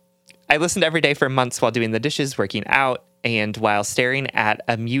 I listened every day for months while doing the dishes, working out, and while staring at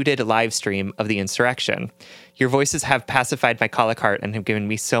a muted live stream of the insurrection. Your voices have pacified my colic heart and have given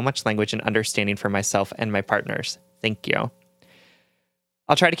me so much language and understanding for myself and my partners. Thank you.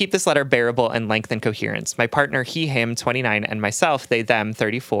 I'll try to keep this letter bearable in length and coherence. My partner, he, him, 29, and myself, they, them,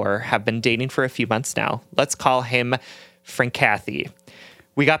 34, have been dating for a few months now. Let's call him Frankathy.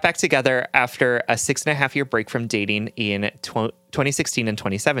 We got back together after a 6.5-year break from dating in 2016 and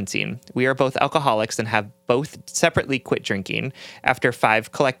 2017. We are both alcoholics and have both separately quit drinking after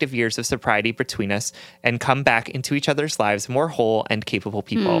 5 collective years of sobriety between us, and come back into each other's lives more whole and capable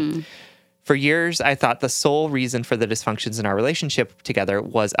people. For years, I thought the sole reason for the dysfunctions in our relationship together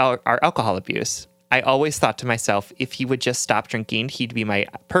was our alcohol abuse. I always thought to myself, if he would just stop drinking, he'd be my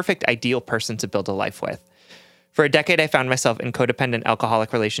perfect ideal person to build a life with. For a decade, I found myself in codependent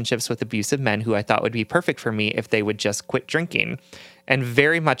alcoholic relationships with abusive men who I thought would be perfect for me if they would just quit drinking, and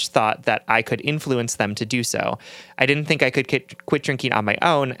very much thought that I could influence them to do so. I didn't think I could quit drinking on my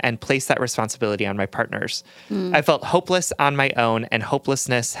own and place that responsibility on my partners. I felt hopeless on my own, and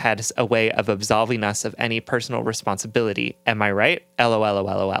hopelessness had a way of absolving us of any personal responsibility. Am I right?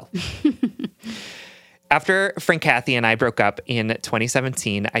 LOL. After Frank Cathy and I broke up in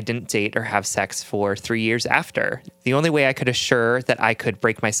 2017, I didn't date or have sex for 3 years after. The only way I could assure that I could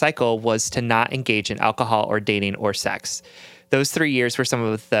break my cycle was to not engage in alcohol or dating or sex. Those 3 years were some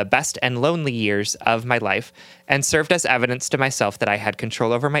of the best and lonely years of my life and served as evidence to myself that I had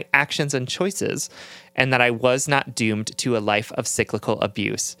control over my actions and choices and that I was not doomed to a life of cyclical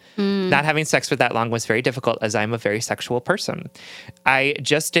abuse. Not having sex for that long was very difficult as I'm a very sexual person. I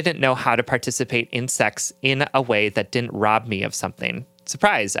just didn't know how to participate in sex in a way that didn't rob me of something.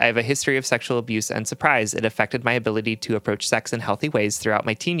 Surprise, I have a history of sexual abuse, and surprise, it affected my ability to approach sex in healthy ways throughout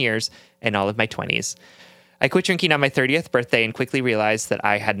my teen years and all of my 20s. I quit drinking on my 30th birthday and quickly realized that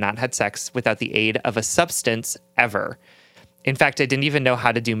I had not had sex without the aid of a substance ever. In fact, I didn't even know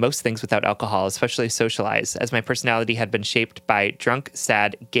how to do most things without alcohol, especially socialize, as my personality had been shaped by drunk,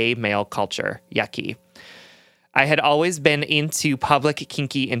 sad, gay male culture. Yucky. I had always been into public,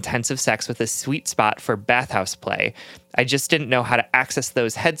 kinky, intensive sex with a sweet spot for bathhouse play. I just didn't know how to access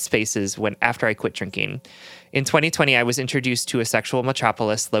those headspaces after I quit drinking. In 2020, I was introduced to a sexual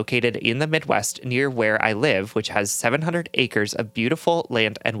metropolis located in the Midwest near where I live, which has 700 acres of beautiful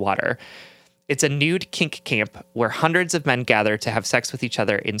land and water. It's a nude kink camp where hundreds of men gather to have sex with each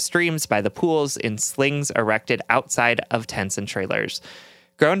other in streams, by the pools, in slings erected outside of tents and trailers.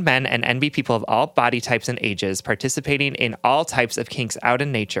 Grown men and NB people of all body types and ages participating in all types of kinks out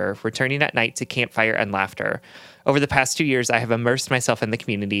in nature, returning at night to campfire and laughter. Over the past 2 years, I have immersed myself in the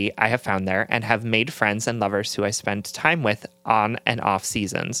community I have found there and have made friends and lovers who I spend time with on and off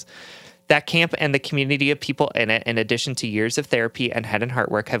seasons. That camp and the community of people in it, in addition to years of therapy and head and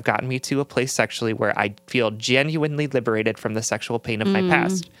heart work, have gotten me to a place sexually where I feel genuinely liberated from the sexual pain of my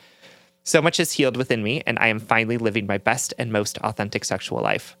past. So much is healed within me, and I am finally living my best and most authentic sexual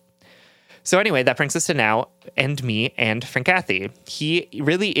life. So anyway, that brings us to now, and me and Frank Cathy. He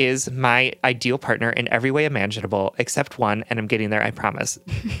really is my ideal partner in every way imaginable, except one, and I'm getting there, I promise.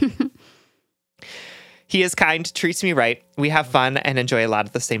 He is kind, treats me right. We have fun and enjoy a lot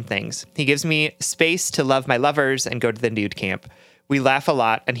of the same things. He gives me space to love my lovers and go to the nude camp. We laugh a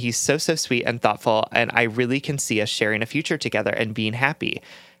lot, and he's so sweet and thoughtful, and I really can see us sharing a future together and being happy.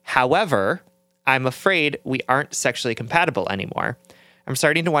 However, I'm afraid we aren't sexually compatible anymore. I'm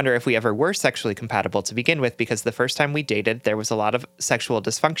starting to wonder if we ever were sexually compatible to begin with, because the first time we dated, there was a lot of sexual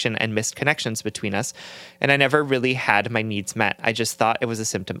dysfunction and missed connections between us, and I never really had my needs met. I just thought it was a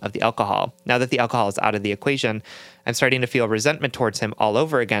symptom of the alcohol. Now that the alcohol is out of the equation, I'm starting to feel resentment towards him all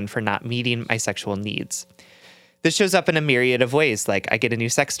over again for not meeting my sexual needs. This shows up in a myriad of ways, like I get a new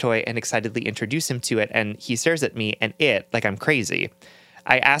sex toy and excitedly introduce him to it, and he stares at me and like I'm crazy.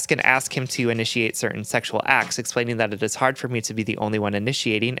 I ask him to initiate certain sexual acts, explaining that it is hard for me to be the only one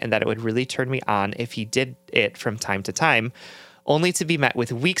initiating and that it would really turn me on if he did it from time to time, only to be met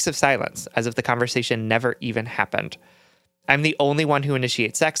with weeks of silence, as if the conversation never even happened. I'm the only one who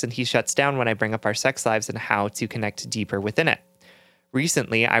initiates sex, and he shuts down when I bring up our sex lives and how to connect deeper within it.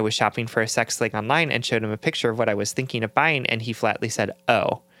 Recently, I was shopping for a sex sling online and showed him a picture of what I was thinking of buying, and he flatly said,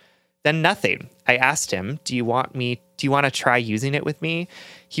 "Oh." Then nothing. I asked him, do you want to try using it with me?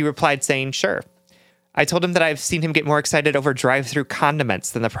 He replied saying, sure. I told him that I've seen him get more excited over drive-through condiments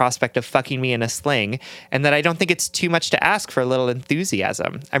than the prospect of fucking me in a sling, and that I don't think it's too much to ask for a little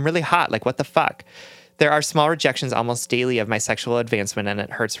enthusiasm. I'm really hot, like what the fuck? There are small rejections almost daily of my sexual advancement, and it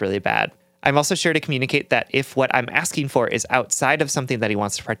hurts really bad. I'm also sure to communicate that if what I'm asking for is outside of something that he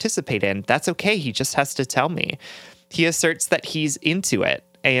wants to participate in, that's okay, he just has to tell me. He asserts that he's into it,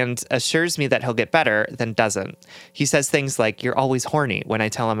 and assures me that he'll get better, then doesn't. He says things like, you're always horny, when I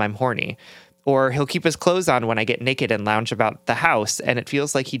tell him I'm horny. Or he'll keep his clothes on when I get naked and lounge about the house, and it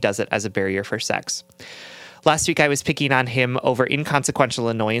feels like he does it as a barrier for sex. Last week I was picking on him over inconsequential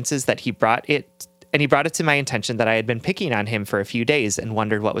annoyances that he brought it to my attention that I had been picking on him for a few days and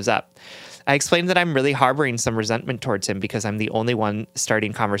wondered what was up. I explained that I'm really harboring some resentment towards him because I'm the only one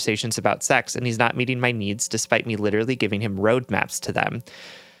starting conversations about sex, and he's not meeting my needs despite me literally giving him roadmaps to them.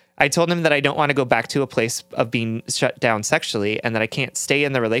 I told him that I don't want to go back to a place of being shut down sexually, and that I can't stay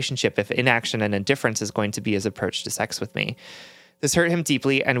in the relationship if inaction and indifference is going to be his approach to sex with me. This hurt him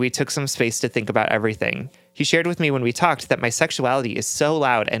deeply, and we took some space to think about everything. He shared with me when we talked that my sexuality is so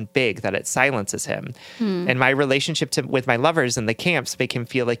loud and big that it silences him, and my relationship with my lovers in the camps make him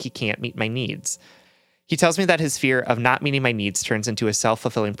feel like he can't meet my needs. He tells me that his fear of not meeting my needs turns into a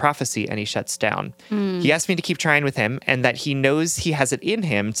self-fulfilling prophecy and he shuts down. He asks me to keep trying with him and that he knows he has it in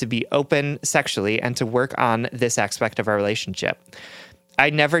him to be open sexually and to work on this aspect of our relationship. I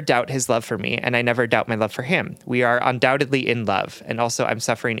never doubt his love for me, and I never doubt my love for him. We are undoubtedly in love, and also I'm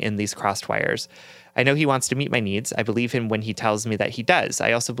suffering in these crossed wires. I know he wants to meet my needs. I believe him when he tells me that he does.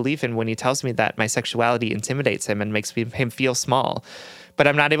 I also believe him when he tells me that my sexuality intimidates him and makes him feel small. But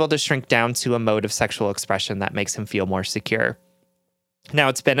I'm not able to shrink down to a mode of sexual expression that makes him feel more secure. Now,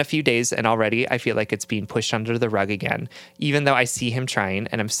 it's been a few days, and already I feel like it's being pushed under the rug again, even though I see him trying,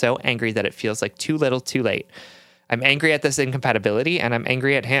 and I'm so angry that it feels like too little too late. I'm angry at this incompatibility, and I'm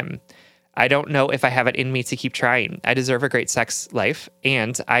angry at him. I don't know if I have it in me to keep trying. I deserve a great sex life,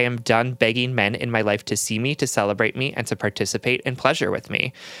 and I am done begging men in my life to see me, to celebrate me, and to participate in pleasure with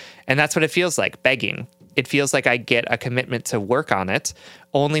me. And that's what it feels like, begging. It feels like I get a commitment to work on it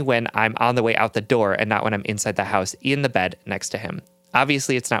only when I'm on the way out the door and not when I'm inside the house in the bed next to him.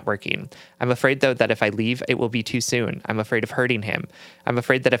 Obviously, it's not working. I'm afraid, though, that if I leave, it will be too soon. I'm afraid of hurting him. I'm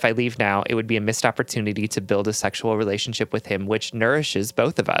afraid that if I leave now, it would be a missed opportunity to build a sexual relationship with him, which nourishes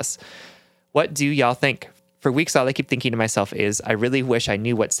both of us. What do y'all think? For weeks, all I keep thinking to myself is, I really wish I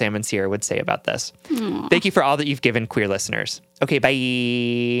knew what Sam and Sierra would say about this. Aww. Thank you for all that you've given queer listeners. Okay,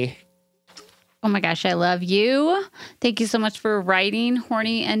 bye. Oh my gosh, I love you. Thank you so much for writing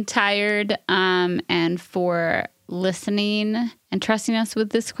Horny and Tired, and for listening and trusting us with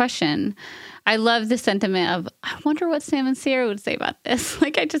this question. I love the sentiment of, I wonder what Sam and Sierra would say about this.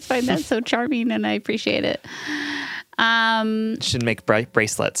 Like, I just find that so charming and I appreciate it. Should make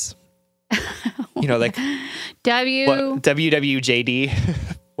bracelets. You know, like WWJD.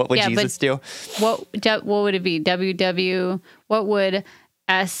 What would Jesus do? What would it be? What would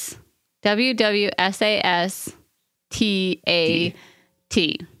WWSASTAT?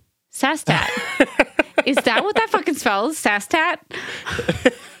 Sastat. Is that what that fucking spells? Sastat?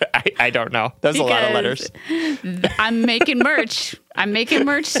 I don't know. There's a lot of letters. I'm making merch.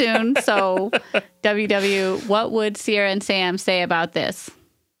 Soon. So what would Sierra and Sam say about this?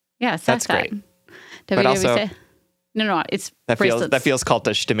 Yeah, Sastat. That's great. But also, no, it's that feels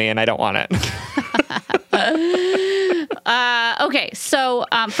cultish to me, and I don't want it. Okay, so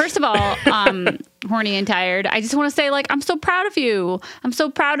first of all, Horny and Tired, I just want to say, like, I'm so proud of you. I'm so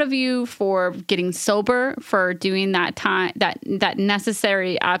proud of you for getting sober, for doing that time, that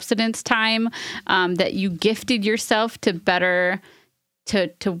necessary abstinence time, that you gifted yourself to better,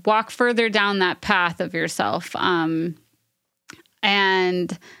 to walk further down that path of yourself.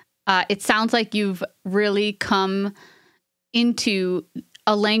 And it sounds like you've really come into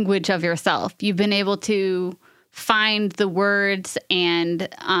a language of yourself. You've been able to find the words and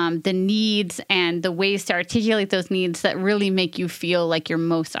the needs and the ways to articulate those needs that really make you feel like your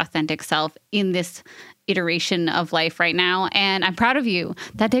most authentic self in this iteration of life right now. And I'm proud of you.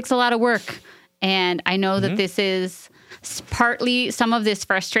 That takes a lot of work. And I know that this is partly some of this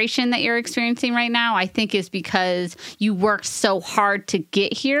frustration that you're experiencing right now, I think, is because you worked so hard to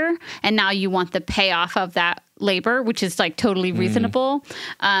get here and now you want the payoff of that labor, which is like totally reasonable.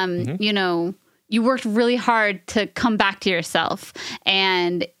 You know, you worked really hard to come back to yourself,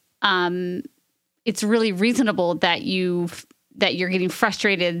 and it's really reasonable that you're getting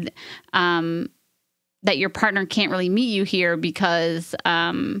frustrated that your partner can't really meet you here because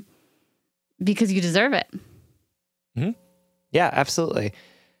you deserve it. Yeah, absolutely.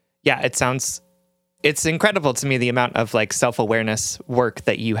 Yeah, it's incredible to me, the amount of like self-awareness work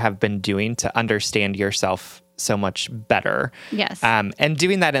that you have been doing to understand yourself so much better. Yes. And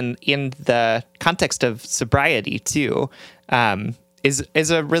doing that in the context of sobriety too,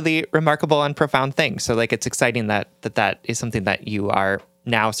 is a really remarkable and profound thing. So like, it's exciting that is something that you are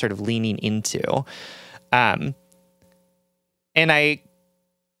now sort of leaning into. And I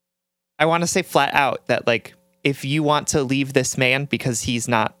want to say flat out that, like, if you want to leave this man because he's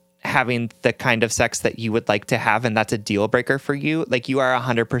not having the kind of sex that you would like to have, and that's a deal breaker for you, like, you are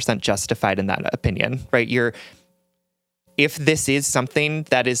 100% justified in that opinion, right? If this is something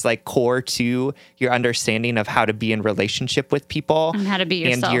that is like core to your understanding of how to be in relationship with people and how to be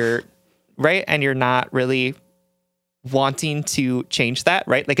yourself, and you're not really wanting to change that,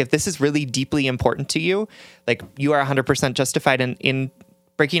 right? Like, if this is really deeply important to you, like, you are 100% justified in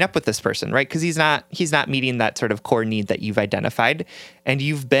breaking up with this person, right? Because he's not meeting that sort of core need that you've identified, and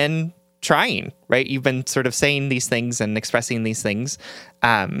you've been trying, right? You've been sort of saying these things and expressing these things,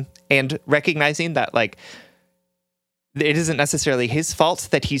 and recognizing that, like, it isn't necessarily his fault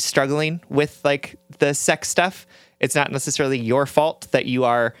that he's struggling with like the sex stuff. It's not necessarily your fault that you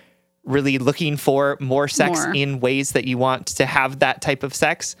are really looking for more sex in ways that you want to have that type of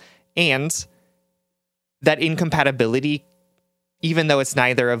sex. And that incompatibility, even though it's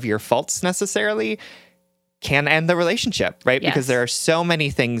neither of your faults necessarily, can end the relationship, right? Yes. Because there are so many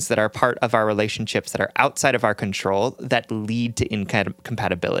things that are part of our relationships that are outside of our control that lead to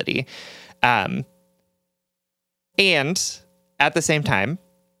incompatibility. And at the same time,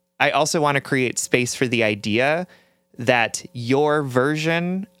 I also want to create space for the idea that your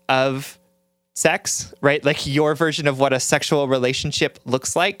version of sex, right? Like your version of what a sexual relationship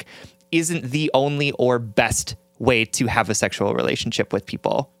looks like isn't the only or best way to have a sexual relationship with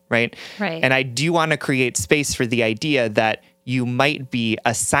people, right? Right. And I do want to create space for the idea that you might be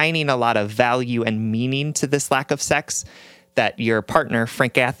assigning a lot of value and meaning to this lack of sex that your partner,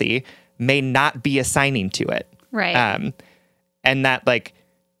 Frank Gathi, may not be assigning to it. Right. And that like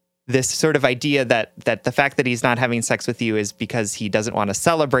this sort of idea that the fact that he's not having sex with you is because he doesn't want to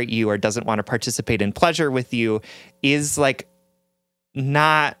celebrate you or doesn't want to participate in pleasure with you is like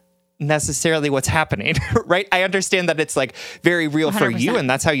not necessarily what's happening, right? I understand that it's like very real for 100%. you and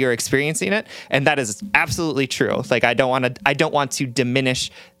that's how you're experiencing it. And that is absolutely true. Like I don't want to diminish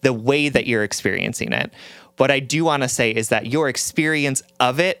the way that you're experiencing it. What I do want to say is that your experience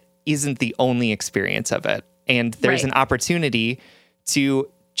of it isn't the only experience of it. And there's an opportunity to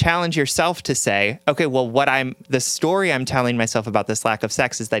challenge yourself to say, okay, well, the story I'm telling myself about this lack of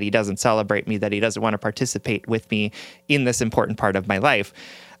sex is that he doesn't celebrate me, that he doesn't want to participate with me in this important part of my life.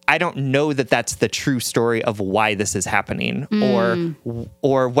 I don't know that that's the true story of why this is happening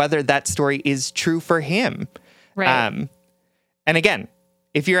or whether that story is true for him. Right. And again,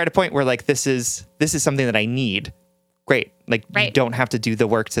 if you're at a point where like, this is something that I need, great. Like you don't have to do the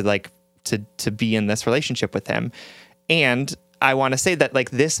work to like, to be in this relationship with him. And I want to say that like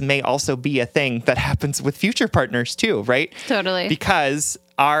this may also be a thing that happens with future partners too, right? Totally. Because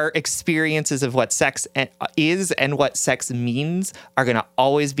our experiences of what sex is and what sex means are going to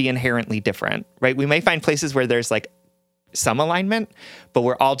always be inherently different, right? We may find places where there's like some alignment, but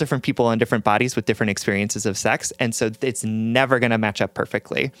we're all different people in different bodies with different experiences of sex. And so it's never going to match up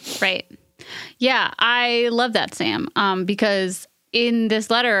perfectly. Right. Yeah, I love that, Sam, because in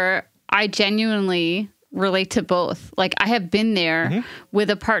this letter, I genuinely relate to both. Like I have been there with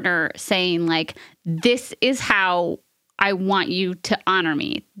a partner saying like, this is how I want you to honor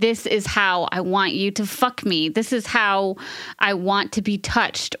me. This is how I want you to fuck me. This is how I want to be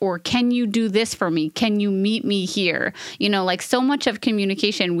touched. Or can you do this for me? Can you meet me here? You know, like so much of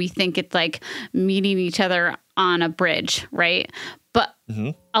communication, we think it's like meeting each other on a bridge, right? But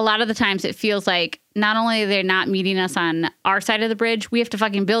a lot of the times it feels like not only are they not meeting us on our side of the bridge, we have to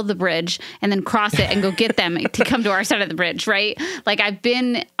fucking build the bridge and then cross it and go get them to come to our side of the bridge, right? Like I've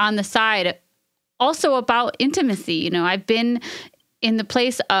been on the side also about intimacy. You know, I've been in the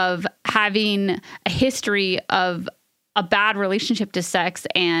place of having a history of a bad relationship to sex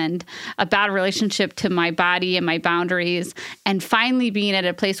and a bad relationship to my body and my boundaries, and finally being at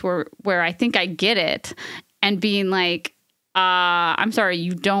a place where I think I get it and being like, I'm sorry,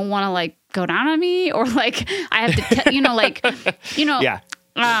 you don't want to like go down on me, or like I have to, Yeah.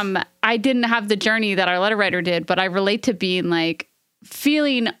 I didn't have the journey that our letter writer did, but I relate to being like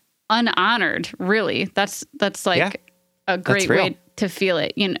feeling unhonored. Really, that's like a great way to feel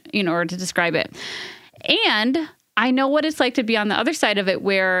it, or to describe it. And I know what it's like to be on the other side of it,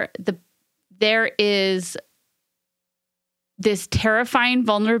 where there is this terrifying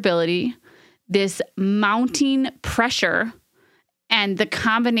vulnerability, this mounting pressure, and the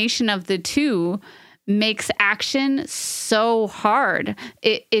combination of the two makes action so hard.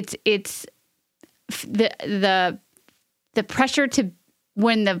 It's the pressure to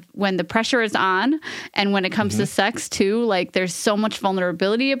when the pressure is on, and when it comes to sex too, like there's so much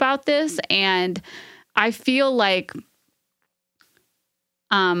vulnerability about this, and I feel like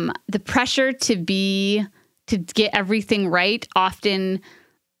the pressure to get everything right often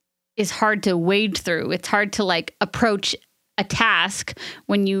is hard to wade through. It's hard to like approach a task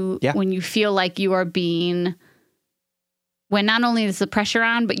when you feel like you are being, when not only is the pressure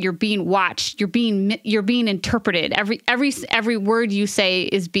on, but you're being watched, you're being interpreted. Every word you say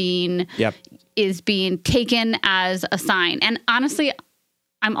is being taken as a sign. And honestly,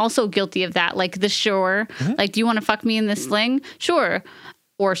 I'm also guilty of that. Like the sure, like, do you want to fuck me in this sling? Sure.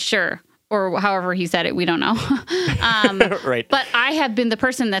 Or sure. Or however he said it, we don't know. Right. But I have been the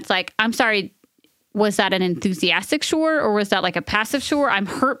person that's like, I'm sorry, was that an enthusiastic sure, or was that like a passive sure? I'm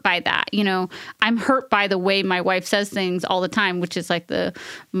hurt by that. You know, I'm hurt by the way my wife says things all the time, which is like the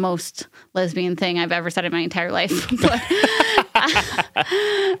most lesbian thing I've ever said in my entire life. But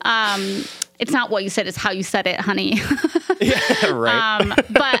it's not what you said, it's how you said it, honey. Yeah, right.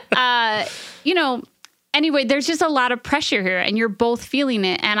 But anyway, there's just a lot of pressure here and you're both feeling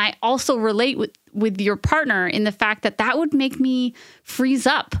it. And I also relate with your partner in the fact that would make me freeze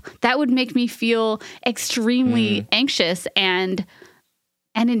up. That would make me feel extremely anxious and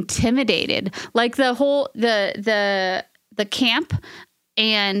intimidated. Like the whole, the camp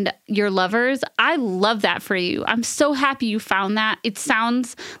and your lovers, I love that for you. I'm so happy you found that. It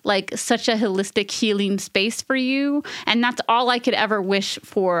sounds like such a holistic healing space for you. And that's all I could ever wish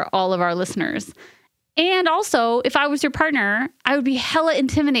for all of our listeners. And also, if I was your partner, I would be hella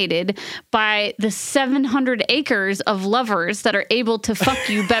intimidated by the 700 acres of lovers that are able to fuck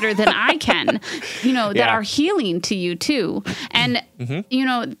you better than I can, that are healing to you too. And,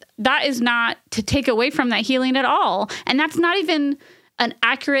 that is not to take away from that healing at all. And that's not even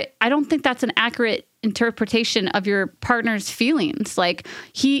I don't think that's an accurate interpretation of your partner's feelings. Like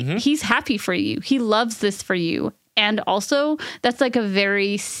he's happy for you. He loves this for you. And also that's like a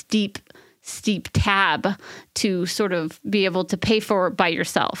very steep tab to sort of be able to pay for by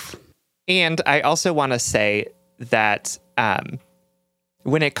yourself. And I also want to say that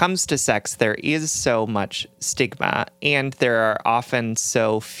when it comes to sex, there is so much stigma, and there are often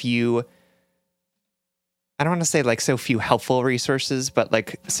so few, I don't want to say like so few helpful resources, but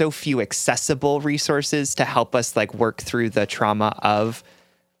like so few accessible resources to help us like work through the trauma of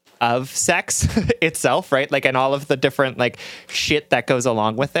sex itself, right? Like, and all of the different like shit that goes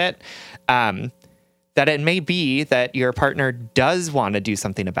along with it. That it may be that your partner does want to do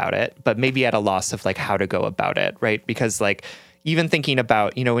something about it, but maybe at a loss of like how to go about it, right? Because like even thinking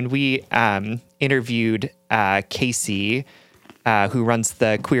about, when we interviewed Casey, who runs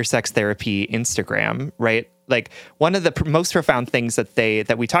the Queer Sex Therapy Instagram, right? Like one of the most profound things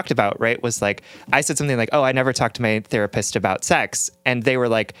that we talked about, right, was like, I said something like, oh, I never talked to my therapist about sex. And they were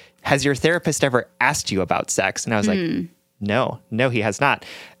like, has your therapist ever asked you about sex? And I was like, no, he has not.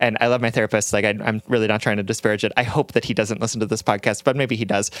 And I love my therapist. Like, I'm really not trying to disparage it. I hope that he doesn't listen to this podcast, but maybe he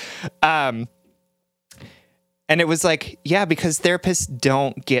does. And it was like, yeah, because therapists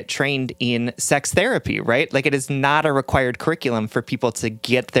don't get trained in sex therapy, right? Like, it is not a required curriculum for people to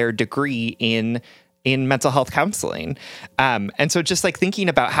get their degree in mental health counseling. And so just like thinking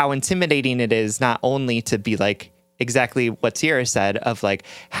about how intimidating it is, not only to be like exactly what Sierra said of like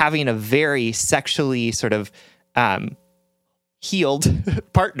having a very sexually sort of healed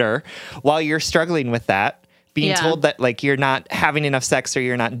partner while you're struggling with that, being told that like you're not having enough sex or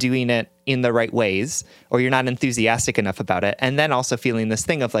you're not doing it in the right ways or you're not enthusiastic enough about it. And then also feeling this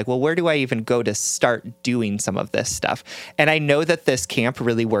thing of like, well, where do I even go to start doing some of this stuff? And I know that this camp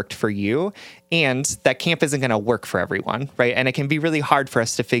really worked for you, and that camp isn't going to work for everyone, right? And it can be really hard for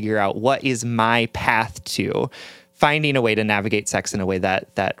us to figure out what is my path to finding a way to navigate sex in a way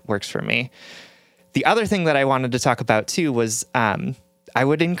that works for me. The other thing that I wanted to talk about too was I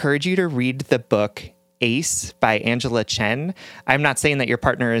would encourage you to read the book Ace by Angela Chen. I'm not saying that your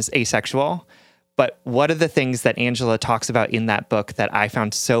partner is asexual, but one of the things that Angela talks about in that book that I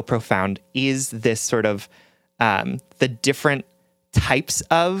found so profound is this sort of the different types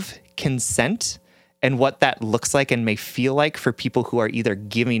of consent and what that looks like and may feel like for people who are either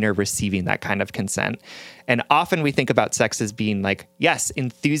giving or receiving that kind of consent. And often we think about sex as being like, yes,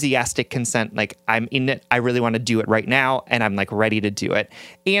 enthusiastic consent, like I'm in it, I really want to do it right now, and I'm like ready to do it.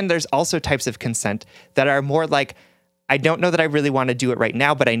 And there's also types of consent that are more like, I don't know that I really want to do it right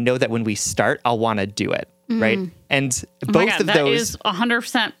now, but I know that when we start, I'll want to do it. Right. And both of that those is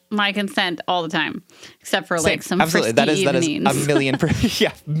 100% my consent all the time, except for like some absolutely. That is evenings. A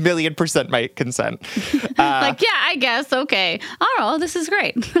million percent my consent. Like, yeah, I guess. Okay. Oh, this is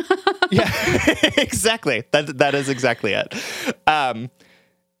great. Yeah, exactly. That is exactly it. And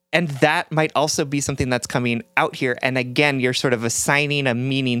that might also be something that's coming out here. And again, you're sort of assigning a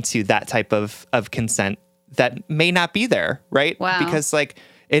meaning to that type of consent that may not be there, right? Wow. Because like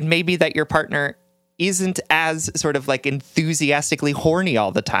it may be that your partner isn't as sort of like enthusiastically horny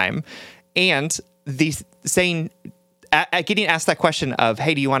all the time. And the saying, getting asked that question of,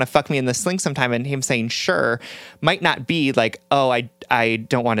 hey, do you want to fuck me in the sling sometime? And him saying, sure, might not be like, oh, I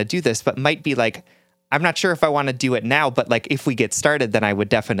don't want to do this, but might be like, I'm not sure if I want to do it now, but like if we get started, then I would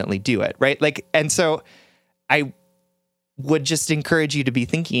definitely do it. Right. Like, and so I would just encourage you to be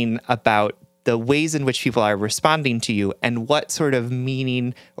thinking about the ways in which people are responding to you and what sort of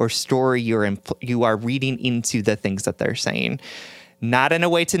meaning or story you are reading into the things that they're saying. Not in a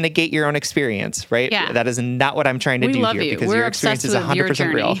way to negate your own experience, right? Yeah. That is not what I'm trying to do love here, you. because We're your experience is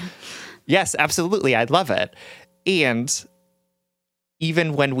 100% real. Yes, absolutely. I love it. And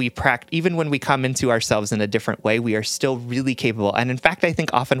even when we come into ourselves in a different way, we are still really capable. And in fact, I think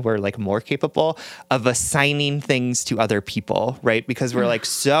often we're like more capable of assigning things to other people, right? Because we're like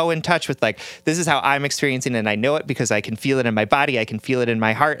so in touch with like, this is how I'm experiencing it, and I know it because I can feel it in my body, I can feel it in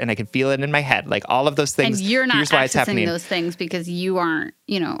my heart, and I can feel it in my head. Like all of those things. And you're not here's why it's accessing happening. those things because you aren't,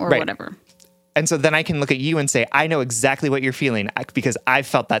 or Right. whatever. And so then I can look at you and say, I know exactly what you're feeling because I've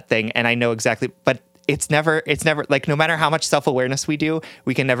felt that thing and I know exactly, but it's never like, no matter how much self-awareness we do,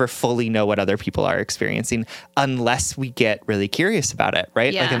 we can never fully know what other people are experiencing unless we get really curious about it,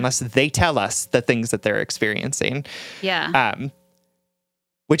 right? Yeah. Like unless they tell us the things that they're experiencing. Yeah.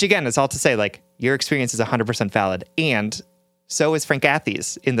 Which again is all to say, like, your experience is 100% valid. And so is Frank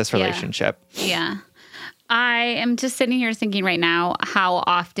Gathie's in this relationship. Yeah. I am just sitting here thinking right now how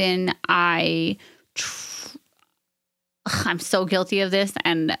often I'm so guilty of this,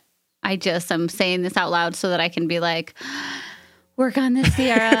 and I'm saying this out loud so that I can be like, work on this,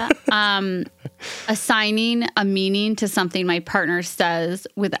 Sierra. Assigning a meaning to something my partner says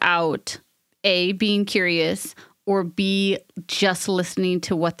without A, being curious, or B, just listening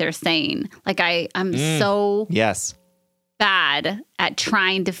to what they're saying. Like I'm so Yes. bad at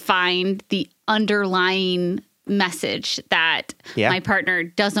trying to find the underlying message that my partner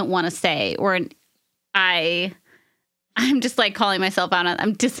doesn't want to say, or I'm just like calling myself out.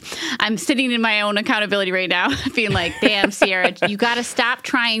 I'm sitting in my own accountability right now, being like, damn, Sierra, you got to stop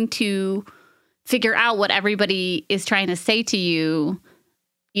trying to figure out what everybody is trying to say to you.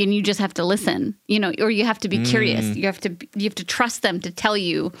 And you just have to listen, or you have to be curious. You have to trust them to tell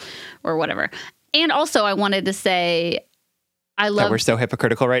you or whatever. And also I wanted to say, I love that we're so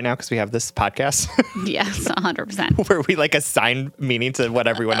hypocritical right now because we have this podcast. Yes, 100%. Where we like assign meaning to what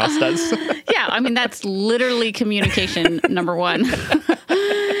everyone else does. Yeah, I mean, that's literally communication, number one.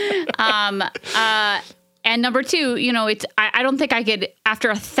 And number two, I don't think I could, after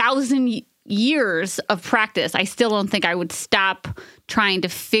 1,000 years of practice, I still don't think I would stop trying to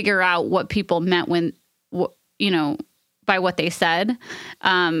figure out what people meant when, by what they said.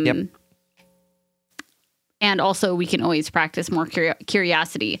 Yep. And also, we can always practice more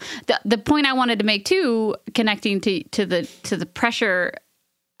curiosity. The point I wanted to make too, connecting to the pressure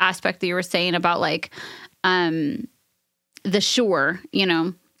aspect that you were saying about like the shore,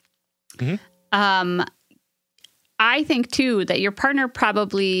 Mm-hmm. I think too that your partner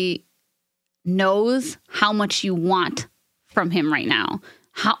probably knows how much you want from him right now,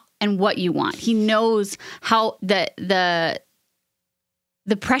 and what you want. He knows how the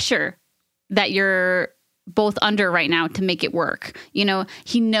pressure that you're both under right now to make it work.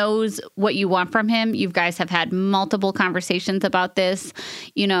 He knows what you want from him. You guys have had multiple conversations about this,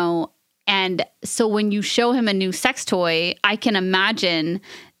 and so when you show him a new sex toy, I can imagine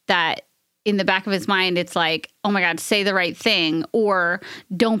that in the back of his mind, it's like, oh my God, say the right thing, or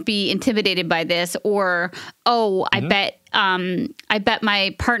don't be intimidated by this, or, oh, mm-hmm. I bet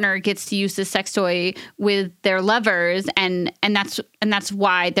my partner gets to use this sex toy with their lovers, and that's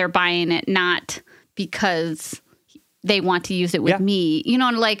why they're buying it, not because they want to use it with me,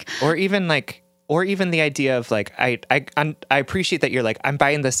 or even the idea of like, I appreciate that you're like, I'm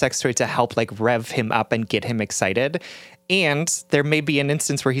buying the sex toy to help like rev him up and get him excited. And there may be an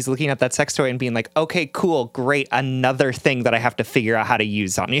instance where he's looking at that sex toy and being like, okay, cool, great. Another thing that I have to figure out how to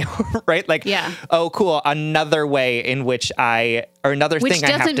use on you, right? Like, oh, cool. Another way in which thing I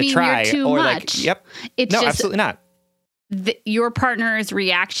have to try. Too or much. Like, yep. It's no, just, absolutely not. Your partner's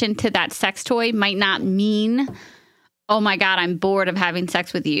reaction to that sex toy might not mean, oh my God, I'm bored of having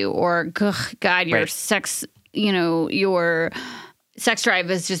sex with you, or God, your sex, your sex drive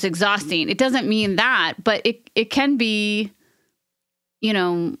is just exhausting. It doesn't mean that, but it can be,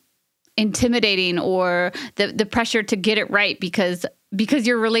 intimidating, or the pressure to get it right because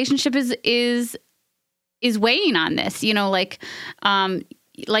your relationship is weighing on this,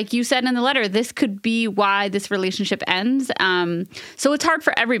 like you said in the letter, this could be why this relationship ends. So it's hard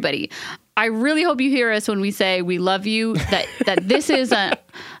for everybody. I really hope you hear us when we say we love you, that this is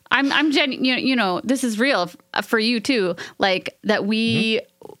I'm genuine, this is real for you too. Like that we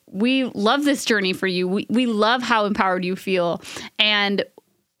love this journey for you. We love how empowered you feel. And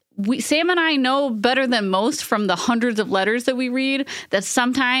Sam and I know better than most from the hundreds of letters that we read that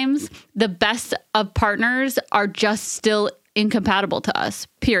sometimes the best of partners are just still incompatible to us,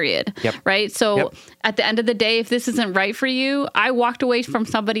 period. Yep. Right? So at the end of the day, if this isn't right for you, I walked away from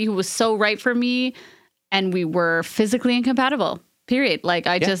somebody who was so right for me and we were physically incompatible, period. Like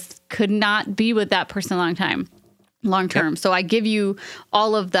I just could not be with that person long term. Yep. So I give you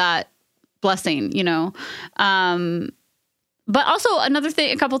all of that blessing, But also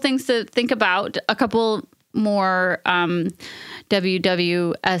a couple things to think about, a couple more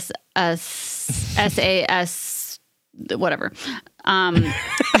WWSS whatever.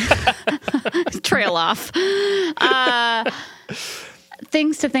 Trail off.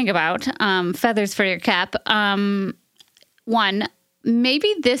 Things to think about. Feathers for your cap. One,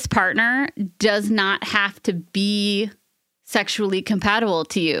 maybe this partner does not have to be sexually compatible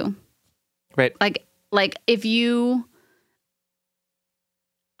to you. Right. Like if you,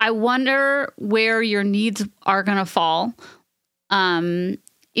 I wonder where your needs are going to fall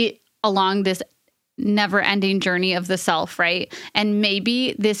along this never-ending journey of the self, right? And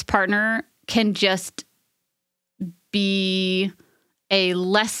maybe this partner can just be a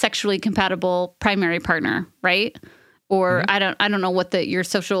less sexually compatible primary partner, right? Or I don't know what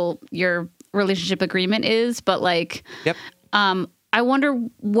your relationship agreement is, but like, yep. I wonder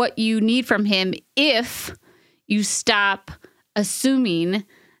what you need from him if you stop assuming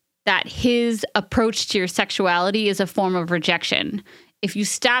that his approach to your sexuality is a form of rejection. If you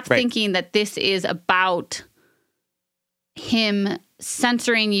stop thinking that this is about him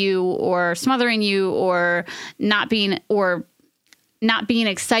censoring you or smothering you or not being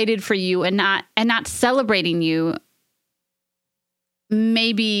excited for you and not celebrating you,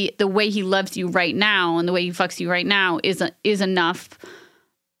 maybe the way he loves you right now and the way he fucks you right now is enough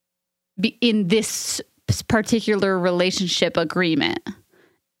in this particular relationship agreement.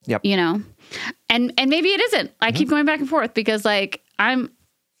 Yep. You know, and maybe it isn't. I keep going back and forth because like I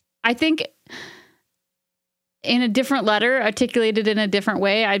think in a different letter articulated in a different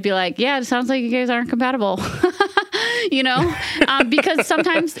way, I'd be like, yeah, it sounds like you guys aren't compatible, you know, because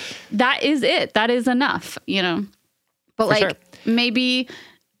sometimes that is it. That is enough, you know, but For sure. Maybe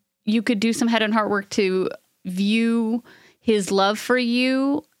you could do some head and heart work to view his love for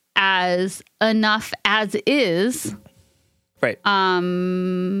you as enough as is. Right.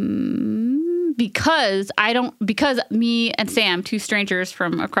 Because me and Sam, two strangers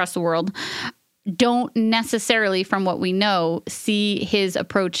from across the world, don't necessarily, from what we know, see his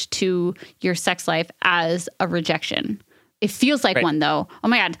approach to your sex life as a rejection. It feels like one, though. Oh,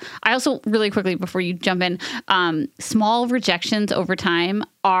 my God. I also, really quickly, before you jump in, small rejections over time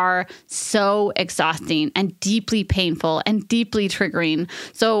are so exhausting and deeply painful and deeply triggering.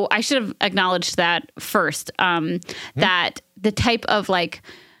 So I should have acknowledged that first, that the type of, like,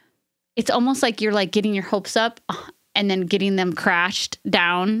 it's almost like you're, like, getting your hopes up and then getting them crashed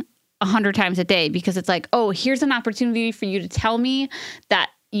down 100 times a day because it's like, oh, here's an opportunity for you to tell me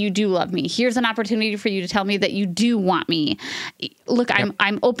that you do love me. Here's an opportunity for you to tell me that you do want me. Look,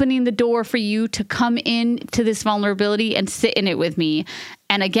 I'm opening the door for you to come in to this vulnerability and sit in it with me.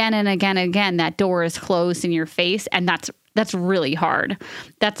 And again and again and again, that door is closed in your face. And that's really hard.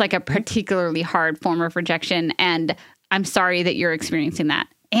 That's like a particularly hard form of rejection. And I'm sorry that you're experiencing that.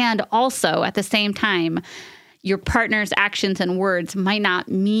 And also at the same time, your partner's actions and words might not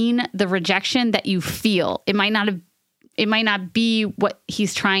mean the rejection that you feel. It might not be what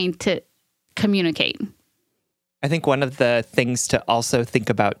he's trying to communicate. I think one of the things to also think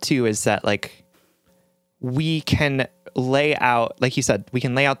about too is that like we can lay out, like you said, we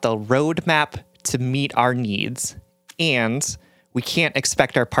can lay out the roadmap to meet our needs, and we can't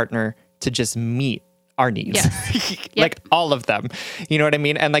expect our partner to just meet our needs. Yes. Like all of them. You know what I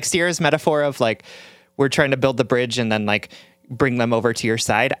mean? And like Sierra's metaphor of like we're trying to build the bridge and then like bring them over to your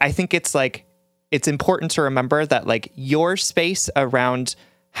side. I think it's like it's important to remember that like your space around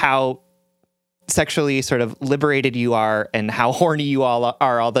how sexually sort of liberated you are and how horny you all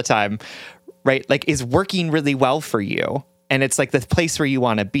are all the time, right? Like is working really well for you. And it's like the place where you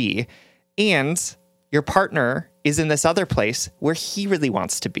want to be. And your partner is in this other place where he really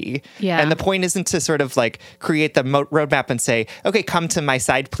wants to be. Yeah. And the point isn't to sort of like create the roadmap and say, okay, come to my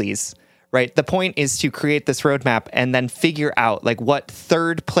side, please. Right. The point is to create this roadmap and then figure out like what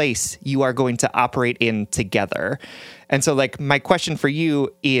third place you are going to operate in together. And so like my question for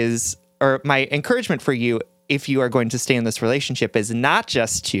you is, or my encouragement for you, if you are going to stay in this relationship is not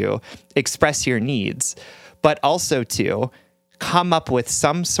just to express your needs, but also to come up with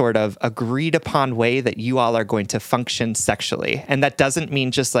some sort of agreed upon way that you all are going to function sexually. And that doesn't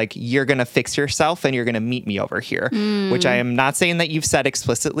mean just like, you're going to fix yourself and you're going to meet me over here, which I am not saying that you've said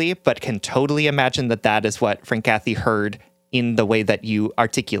explicitly, but can totally imagine that that is what Frank Cathy heard in the way that you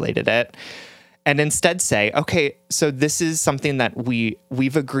articulated it. And instead say, okay, so this is something that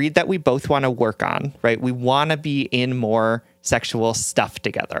we've agreed that we both want to work on, right? We want to be in more sexual stuff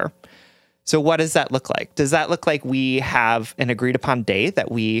together. So what does that look like? Does that look like we have an agreed upon day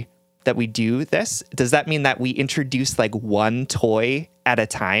that we do this? Does that mean that we introduce like one toy at a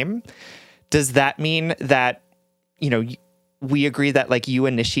time? Does that mean that, you know, we agree that like you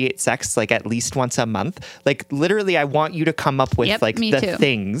initiate sex like at least once a month. Like literally, I want you to come up with like the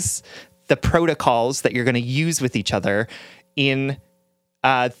things, the protocols that you're going to use with each other in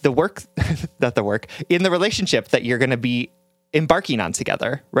in the relationship that you're going to be embarking on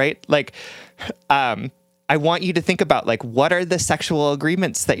together, right? Like, I want you to think about like, what are the sexual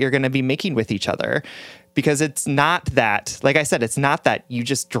agreements that you're going to be making with each other? Because it's not that, like I said, it's not that you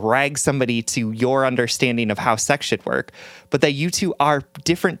just drag somebody to your understanding of how sex should work, but that you two are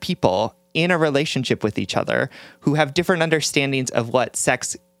different people in a relationship with each other who have different understandings of what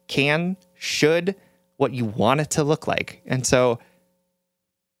sex can, should, what you want it to look like. And so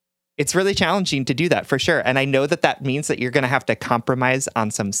it's really challenging to do that for sure. And I know that that means that you're going to have to compromise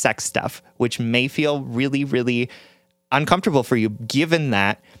on some sex stuff, which may feel really, really uncomfortable for you, given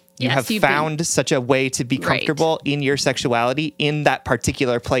that you have found such a way to be comfortable in your sexuality in that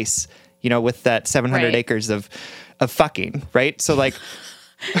particular place, you know, with that 700 acres of fucking, right? So like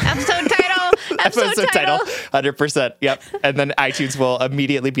episode title, 100%. Yep. And then iTunes will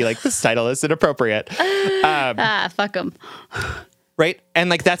immediately be like, this title is inappropriate. Fuck them. Right. And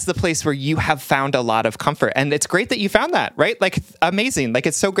like, that's the place where you have found a lot of comfort. And it's great that you found that, right? Like, amazing. Like,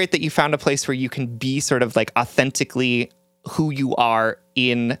 it's so great that you found a place where you can be sort of like authentically who you are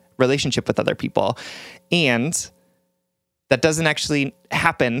in relationship with other people. And that doesn't actually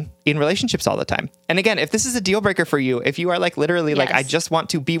happen in relationships all the time. And again, if this is a deal breaker for you, if you are like literally like, I just want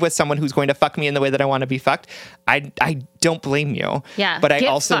to be with someone who's going to fuck me in the way that I want to be fucked, I don't blame you. Yeah. But I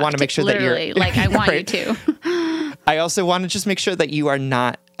also want to make sure that you're like, I want right? you to. I also want to just make sure that you are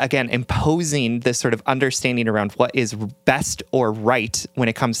not, again, imposing this sort of understanding around what is best or right when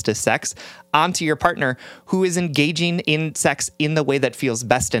it comes to sex onto your partner who is engaging in sex in the way that feels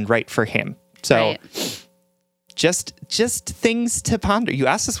best and right for him. So just things to ponder. You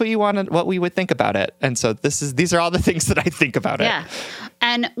asked us what you wanted, what we would think about it. And so these are all the things that I think about it. Yeah.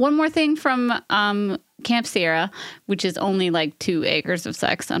 And one more thing from Camp Sierra, which is only like 2 acres of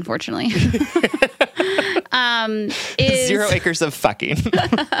sex, unfortunately. Is 0 acres of fucking.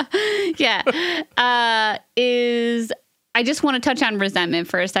 Is I just want to touch on resentment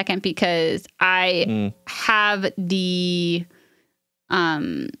for a second because I have the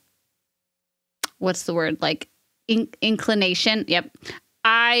what's the word, like inclination. Yep.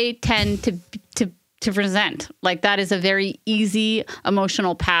 I tend to resent. Like, that is a very easy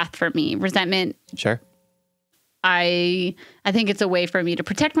emotional path for me. Resentment. Sure. I think it's a way for me to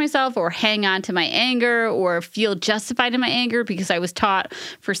protect myself or hang on to my anger or feel justified in my anger because I was taught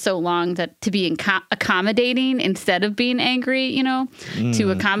for so long that to be accommodating instead of being angry, you know, to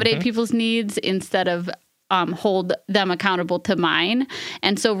accommodate people's needs instead of hold them accountable to mine.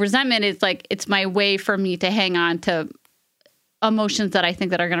 And so resentment is like, it's my way for me to hang on to emotions that I think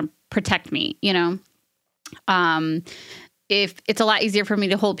that are going to protect me, you know? If it's a lot easier for me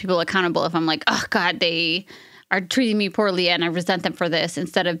to hold people accountable if I'm like, oh God, they are treating me poorly and I resent them for this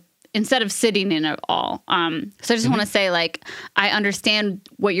instead of sitting in it all. So I just want to say, like, I understand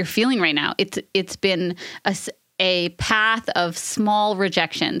what you're feeling right now. It's been a path of small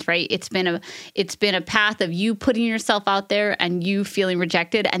rejections, right? It's been a path of you putting yourself out there and you feeling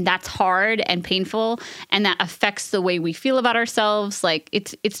rejected, and that's hard and painful, and that affects the way we feel about ourselves. Like,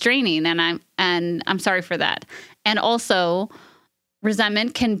 it's draining, and I'm sorry for that. And also,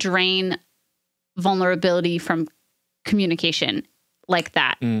 resentment can drain vulnerability from communication like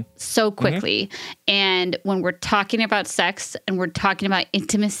that so quickly. And when we're talking about sex and we're talking about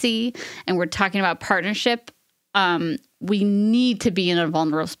intimacy and we're talking about partnership, we need to be in a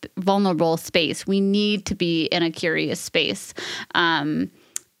vulnerable space. We need to be in a curious space. And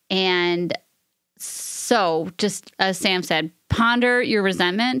so, just as Sam said, ponder your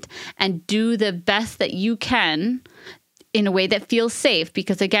resentment and do the best that you can in a way that feels safe.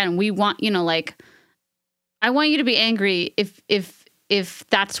 Because again, we want, you know, like, I want you to be angry if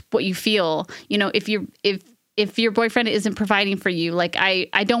that's what you feel, you know, if your boyfriend isn't providing for you, like,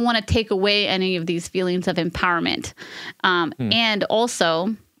 I don't want to take away any of these feelings of empowerment. And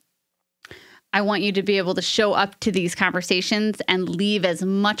also, I want you to be able to show up to these conversations and leave as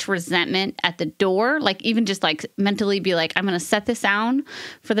much resentment at the door. Like, even just like mentally be like, I'm going to set this down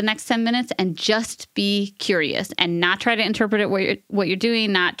for the next 10 minutes and just be curious and not try to interpret it what you're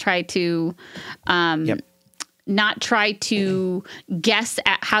doing, not try to, not try to guess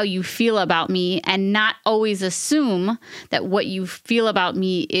at how you feel about me, and not always assume that what you feel about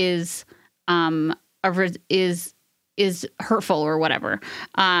me is hurtful or whatever.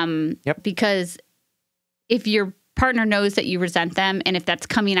 Because if your partner knows that you resent them, and if that's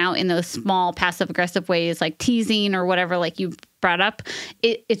coming out in those small passive aggressive ways, like teasing or whatever, like you brought up,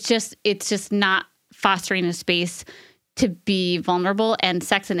 it's just not fostering a space to be vulnerable, and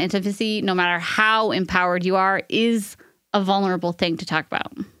sex and intimacy, no matter how empowered you are, is a vulnerable thing to talk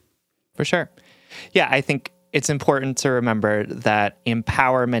about. For sure. Yeah, I think it's important to remember that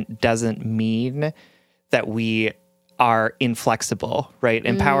empowerment doesn't mean that we are inflexible, right?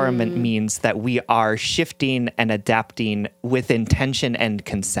 Empowerment means that we are shifting and adapting with intention and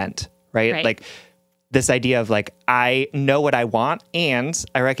consent, right? Like this idea of like, I know what I want and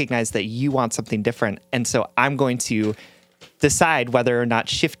I recognize that you want something different. And so I'm going to decide whether or not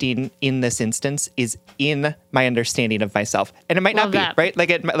shifting in this instance is in my understanding of myself. And it might not be, right?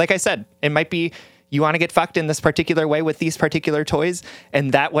 Like I said, it might be you want to get fucked in this particular way with these particular toys,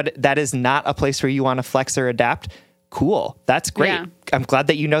 and that is not a place where you want to flex or adapt. Cool. That's great. Yeah. I'm glad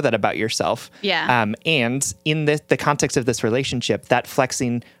that you know that about yourself. Yeah. And in the context of this relationship, that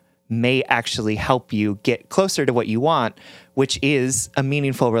flexing may actually help you get closer to what you want, which is a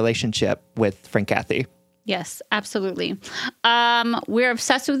meaningful relationship with Frank Cathy. Yes, absolutely. We're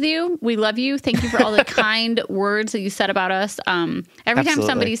obsessed with you. We love you. Thank you for all the kind words that you said about us. Every time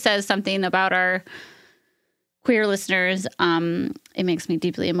somebody says something about our queer listeners, it makes me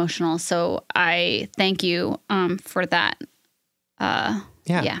deeply emotional. So I thank you for that. I'm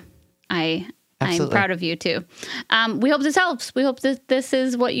proud of you too. We hope this helps. We hope that this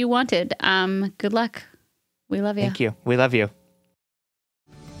is what you wanted. Good luck. We love you. Thank you. We love you.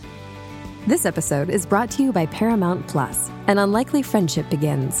 This episode is brought to you by Paramount Plus. An unlikely friendship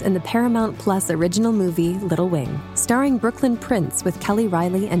begins in the Paramount Plus original movie Little Wing, starring Brooklyn Prince with Kelly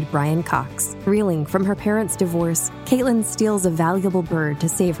Riley and Brian Cox. Reeling from her parents' divorce, Caitlin steals a valuable bird to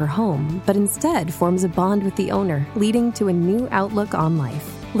save her home, but instead forms a bond with the owner, leading to a new outlook on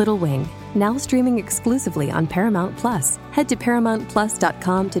life. Little Wing, now streaming exclusively on Paramount Plus. Head to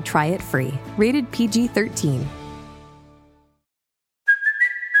ParamountPlus.com to try it free. Rated PG-13.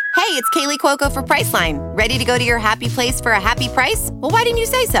 Hey, it's Kaylee Cuoco for Priceline. Ready to go to your happy place for a happy price? Well, why didn't you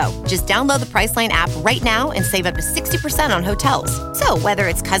say so? Just download the Priceline app right now and save up to 60% on hotels. So whether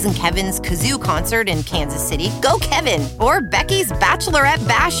it's Cousin Kevin's Kazoo Concert in Kansas City, go Kevin, or Becky's Bachelorette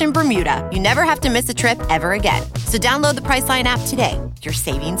Bash in Bermuda, you never have to miss a trip ever again. So download the Priceline app today. Your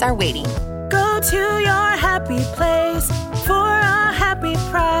savings are waiting. Go to your happy place for a happy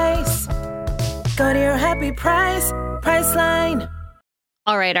price. Go to your happy price, Priceline.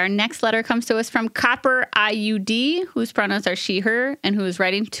 All right, our next letter comes to us from Copper IUD, whose pronouns are she, her, and who is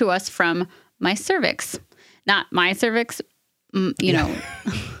writing to us from my cervix. Not my cervix, know,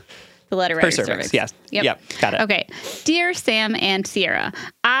 the letter her cervix. Yes. Yep. Got it. Okay. Dear Sam and Sierra,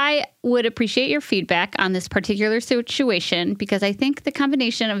 I would appreciate your feedback on this particular situation because I think the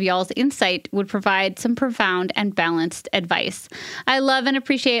combination of y'all's insight would provide some profound and balanced advice. I love and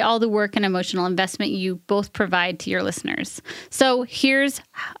appreciate all the work and emotional investment you both provide to your listeners. So here's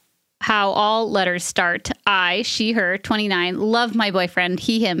how all letters start. I, she, her, 29, love my boyfriend,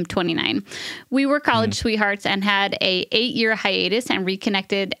 he, him, 29. We were college sweethearts and had a 8-year hiatus and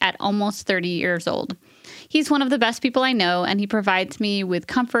reconnected at almost 30 years old. He's one of the best people I know, and he provides me with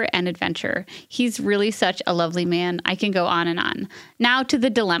comfort and adventure. He's really such a lovely man. I can go on and on. Now to the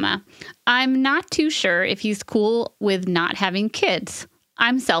dilemma. I'm not too sure if he's cool with not having kids.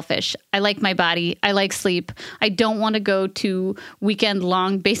 I'm selfish. I like my body. I like sleep. I don't want to go to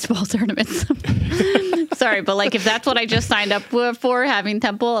weekend-long baseball tournaments. Sorry, but like if that's what I just signed up for having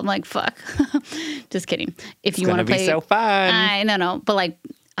Temple, I'm like, fuck. Just kidding. If you want to play, be so fun. I no, but like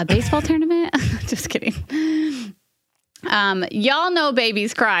a baseball tournament. Just kidding. Y'all know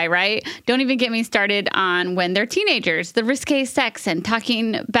babies cry, right? Don't even get me started on when they're teenagers, the risque sex and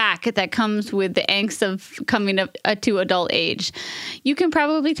talking back that comes with the angst of coming up to adult age. You can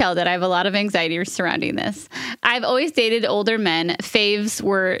probably tell that I have a lot of anxiety surrounding this. I've always dated older men. Faves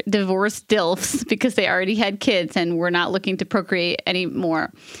were divorced DILFs because they already had kids and were not looking to procreate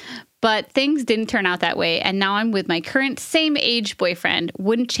anymore. But things didn't turn out that way, and now I'm with my current same-age boyfriend.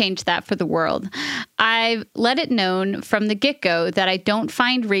 Wouldn't change that for the world. I've let it known from the get-go that I don't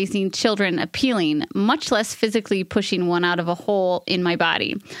find raising children appealing, much less physically pushing one out of a hole in my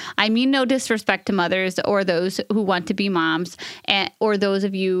body. I mean no disrespect to mothers or those who want to be moms, or those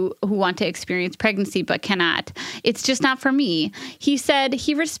of you who want to experience pregnancy but cannot. It's just not for me. He said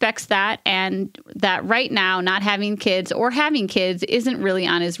he respects that, and that right now not having kids or having kids isn't really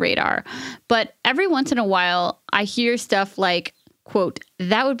on his radar. But every once in a while, I hear stuff like, quote,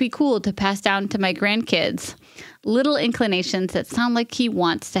 that would be cool to pass down to my grandkids. Little inclinations that sound like he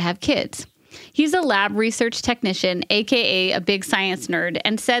wants to have kids. He's a lab research technician, aka a big science nerd,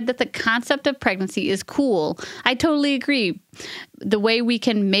 and said that the concept of pregnancy is cool. I totally agree. the way we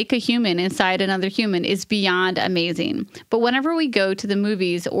can make a human inside another human is beyond amazing. But whenever we go to the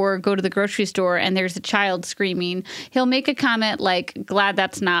movies or go to the grocery store and there's a child screaming, he'll make a comment like, glad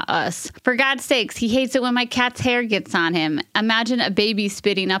that's not us. For God's sakes, he hates it when my cat's hair gets on him. Imagine a baby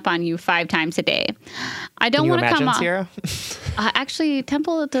spitting up on you 5 times a day. I don't want to come off. Sierra? Actually,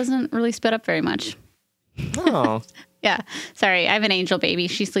 Temple doesn't really spit up very much. Oh. Yeah. Sorry. I have an angel baby.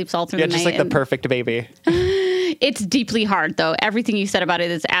 She sleeps all through the night. Yeah, just like the perfect baby. It's deeply hard, though. Everything you said about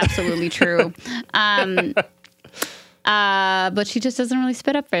it is absolutely true. But she just doesn't really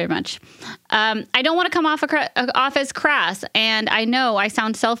spit up very much. I don't want to come off as crass, and I know I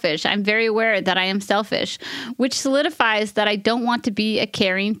sound selfish. I'm very aware that I am selfish, which solidifies that I don't want to be a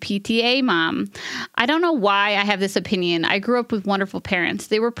caring PTA mom. I don't know why I have this opinion. I grew up with wonderful parents.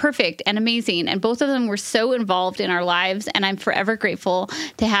 They were perfect and amazing, and both of them were so involved in our lives, and I'm forever grateful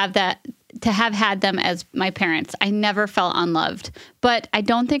to have had them as my parents. I never felt unloved, but I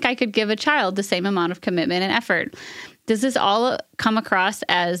don't think I could give a child the same amount of commitment and effort. Does this all come across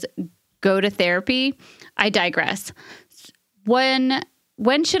as go to therapy? I digress. When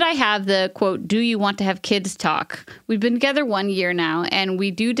should I have the, quote, do you want to have kids talk? We've been together 1 year now, and we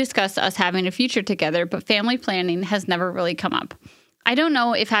do discuss us having a future together, but family planning has never really come up. I don't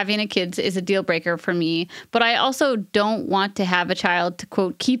know if having a kid is a deal breaker for me, but I also don't want to have a child to,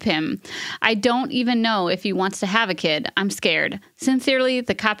 quote, keep him. I don't even know if he wants to have a kid. I'm scared. Sincerely,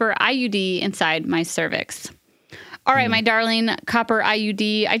 the copper IUD inside my cervix. All right, my darling copper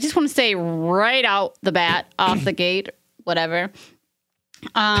IUD, I just want to say right out the bat, off the gate, whatever,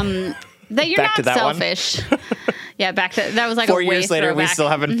 that you're Back to not that selfish. Yeah, back to that was like 4 a years later, we still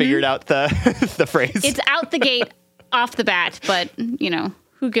haven't figured out the phrase. It's out the gate, off the bat, but you know,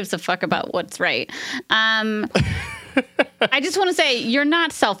 who gives a fuck about what's right? I just want to say you're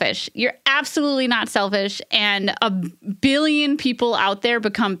not selfish. You're absolutely not selfish, and a billion people out there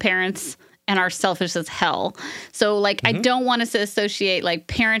become parents and are selfish as hell. So like, I don't want us to associate like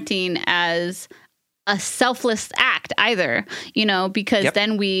parenting as a selfless act either, you know, because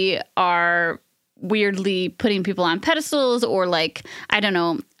then we are weirdly putting people on pedestals, or like, I don't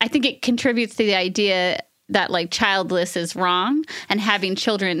know. I think it contributes to the idea that like childless is wrong and having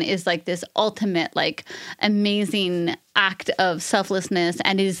children is like this ultimate, like amazing act of selflessness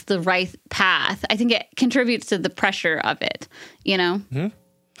and is the right path. I think it contributes to the pressure of it, you know? Mm-hmm.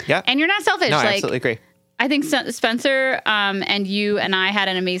 Yeah. And you're not selfish. No, I like, absolutely agree. I think Spencer and you and I had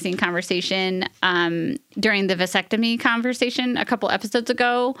an amazing conversation during the vasectomy conversation a couple episodes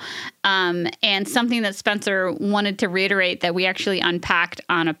ago. And something that Spencer wanted to reiterate that we actually unpacked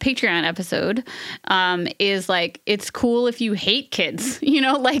on a Patreon episode is like, it's cool if you hate kids, you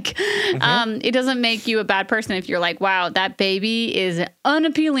know, like it doesn't make you a bad person if you're like, wow, that baby is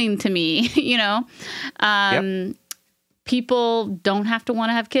unappealing to me, you know? People don't have to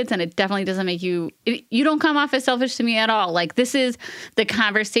want to have kids, and it definitely doesn't make you don't come off as selfish to me at all. Like, this is the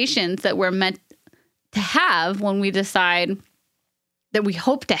conversations that we're meant to have when we decide, that we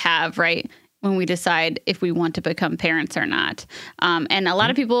hope to have, right? When we decide if we want to become parents or not. And a lot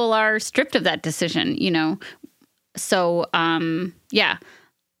of people are stripped of that decision, you know? So, yeah,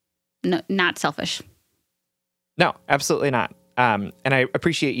 no, not selfish. No, absolutely not. And I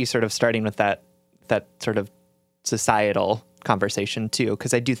appreciate you sort of starting with that sort of societal conversation too,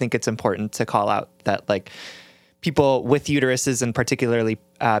 because I do think it's important to call out that like people with uteruses, and particularly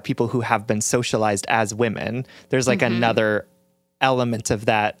people who have been socialized as women, there's like another element of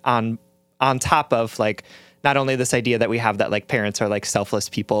that on top of like not only this idea that we have that like parents are like selfless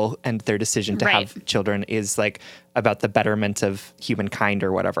people and their decision to have children is like about the betterment of humankind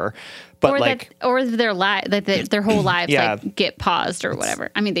or whatever, but or like that, or their life, that their whole lives like get paused or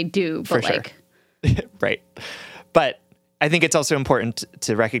whatever. I mean, they do, but like right. But I think it's also important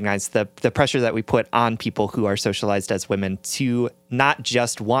to recognize the pressure that we put on people who are socialized as women to not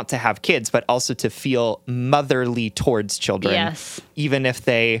just want to have kids, but also to feel motherly towards children, even if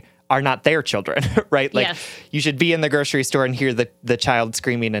they are not their children, right? Like you should be in the grocery store and hear the child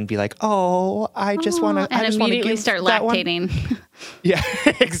screaming and be like, "Oh, I just want to," and immediately start lactating. Yeah,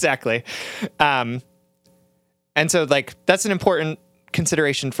 exactly. And so like that's an important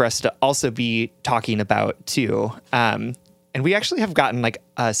consideration for us to also be talking about too. And we actually have gotten like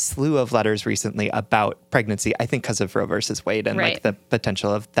a slew of letters recently about pregnancy, I think because of Roe versus Wade and like the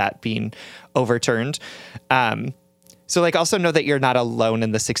potential of that being overturned. So like also know that you're not alone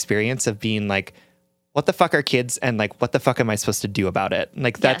in this experience of being like, what the fuck are kids? And like, what the fuck am I supposed to do about it?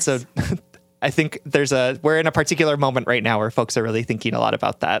 Like that's I think we're in a particular moment right now where folks are really thinking a lot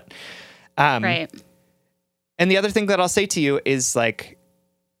about that. Right. And the other thing that I'll say to you is like,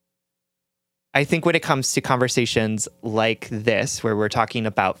 I think when it comes to conversations like this, where we're talking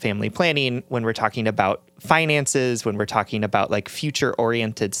about family planning, when we're talking about finances, when we're talking about like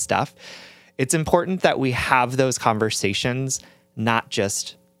future-oriented stuff, it's important that we have those conversations not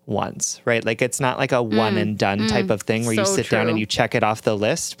just once, right? Like it's not like a one and done type of thing where you sit down and you check it off the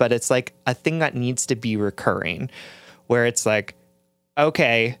list, but it's like a thing that needs to be recurring, where it's like,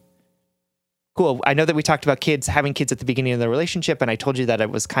 okay, cool. I know that we talked about having kids at the beginning of the relationship, and I told you that it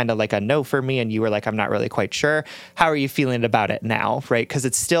was kind of like a no for me, and you were like, I'm not really quite sure. How are you feeling about it now, right? Because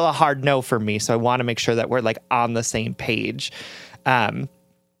it's still a hard no for me, so I want to make sure that we're like on the same page.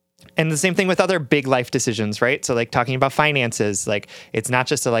 And the same thing with other big life decisions, right? So like talking about finances, like it's not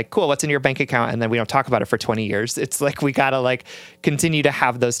just a like, cool, what's in your bank account? And then we don't talk about it for 20 years. It's like, we got to like continue to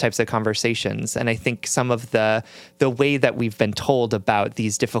have those types of conversations. And I think some of the way that we've been told about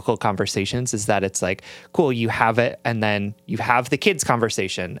these difficult conversations is that it's like, cool, you have it. And then you have the kids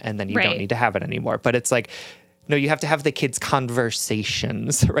conversation and then you don't need to have it anymore. But it's like, no, you have to have the kids'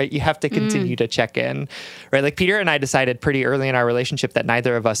 conversations, right? You have to continue to check in, right? Like Peter and I decided pretty early in our relationship that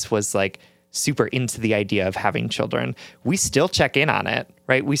neither of us was like super into the idea of having children. We still check in on it,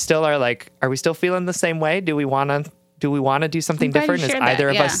 right? We still are like, are we still feeling the same way? Do we want to do something different? Is either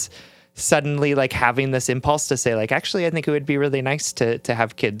of us suddenly like having this impulse to say like, actually, I think it would be really nice to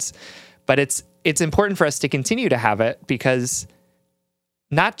have kids. But it's important for us to continue to have it, because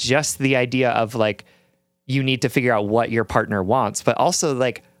not just the idea of like, you need to figure out what your partner wants, but also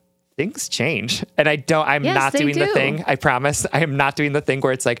like things change. And I'm not doing the thing. I promise I am not doing the thing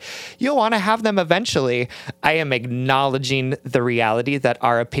where it's like, you'll want to have them eventually. I am acknowledging the reality that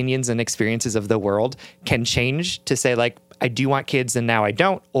our opinions and experiences of the world can change to say like, I do want kids and now I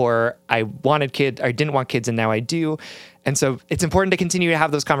don't, or I didn't want kids and now I do. And so it's important to continue to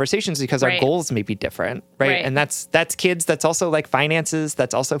have those conversations because our goals may be different, right? And that's kids. That's also like finances.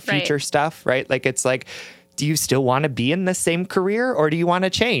 That's also future stuff, right? Like it's like, do you still want to be in the same career or do you want to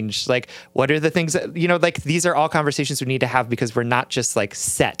change? Like, what are the things that, like these are all conversations we need to have because we're not just like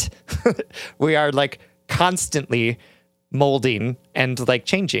set. We are like constantly molding and like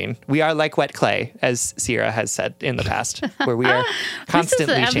changing. We are like wet clay, as Sierra has said in the past, where we are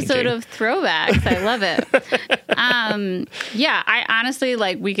constantly changing. This is an episode of throwbacks. I love it. Yeah, I honestly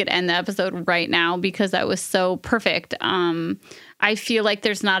like we could end the episode right now because that was so perfect. I feel like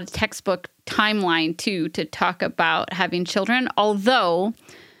there's not a textbook timeline to talk about having children, although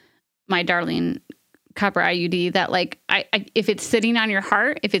my darling copper IUD, that like I if it's sitting on your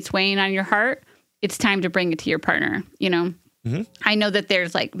heart, if it's weighing on your heart, it's time to bring it to your partner, Mm-hmm. I know that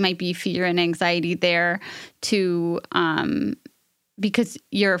there's like might be fear and anxiety there to because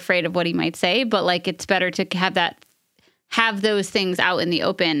you're afraid of what he might say, but like it's better to have those things out in the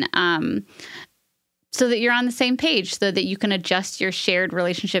open so that you're on the same page, so that you can adjust your shared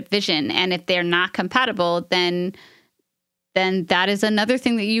relationship vision. And if they're not compatible, then that is another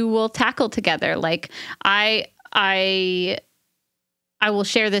thing that you will tackle together. Like I will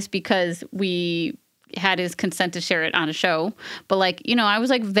share this because we had his consent to share it on a show. But like, I was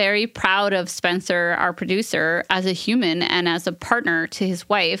like very proud of Spencer, our producer, as a human and as a partner to his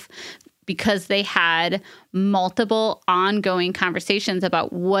wife, because they had multiple ongoing conversations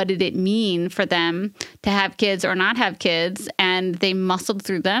about what did it mean for them to have kids or not have kids. And they muscled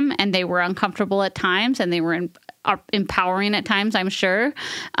through them, and they were uncomfortable at times, and they were empowering at times, I'm sure.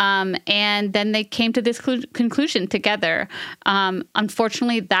 And then they came to this conclusion together.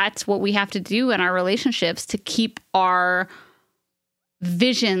 Unfortunately, that's what we have to do in our relationships to keep our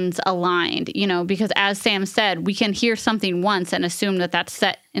visions aligned, because as Sam said, we can hear something once and assume that that's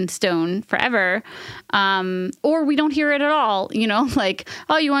set in stone forever. Or we don't hear it at all, like,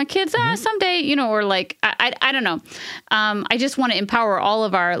 oh, you want kids? Someday, or like, I don't know. I just want to empower all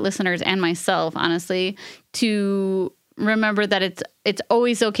of our listeners and myself, honestly, to remember that it's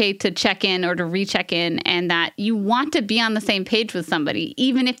always okay to check in or to recheck in, and that you want to be on the same page with somebody,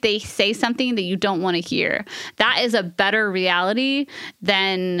 even if they say something that you don't want to hear. That is a better reality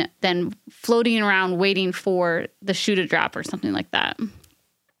than floating around waiting for the shoe to drop or something like that.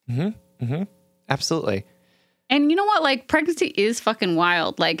 Mm-hmm. Mm-hmm. Absolutely. And you know what? Like, pregnancy is fucking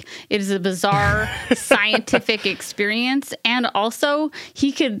wild. Like, it is a bizarre scientific experience. And also,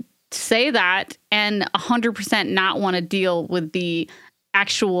 he could say that and 100% not want to deal with the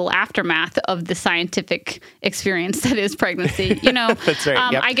actual aftermath of the scientific experience that is pregnancy. That's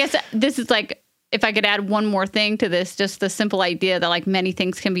right. Yep. I guess this is like, if I could add one more thing to this, just the simple idea that like many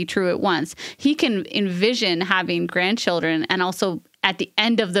things can be true at once. He can envision having grandchildren and also at the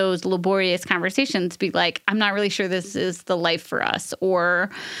end of those laborious conversations be like, I'm not really sure this is the life for us.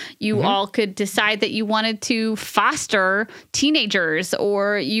 Or you all could decide that you wanted to foster teenagers,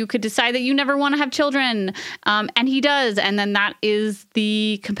 or you could decide that you never want to have children. And he does. And then that is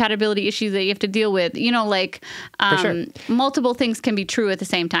the compatibility issue that you have to deal with. You know, like multiple things can be true at the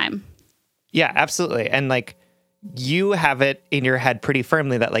same time. Yeah, absolutely. And like, you have it in your head pretty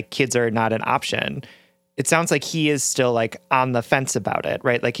firmly that like kids are not an option. It sounds like he is still like on the fence about it,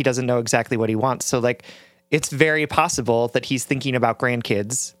 right? Like he doesn't know exactly what he wants. So like, it's very possible that he's thinking about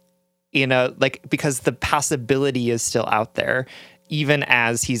grandkids because the possibility is still out there, even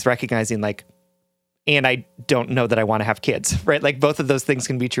as he's recognizing like, and I don't know that I want to have kids, right? Like both of those things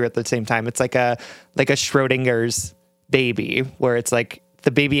can be true at the same time. It's like a Schrodinger's baby, where it's like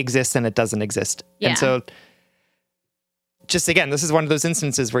the baby exists and it doesn't exist. Yeah. And so just again, this is one of those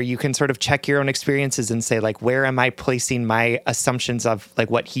instances where you can sort of check your own experiences and say like, where am I placing my assumptions of like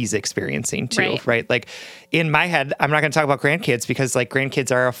what he's experiencing too, right? Like in my head, I'm not going to talk about grandkids because like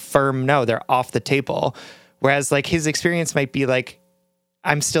grandkids are a firm no, they're off the table. Whereas like his experience might be like,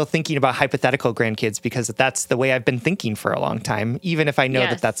 I'm still thinking about hypothetical grandkids because that's the way I've been thinking for a long time, even if I know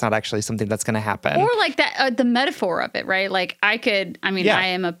that that's not actually something that's going to happen. Or like that, the metaphor of it, right? Like I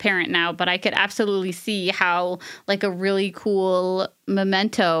am a parent now, but I could absolutely see how like a really cool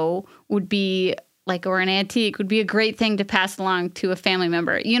memento would be like, or an antique would be a great thing to pass along to a family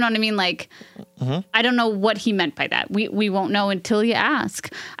member. You know what I mean? Like, I don't know what he meant by that. We won't know until you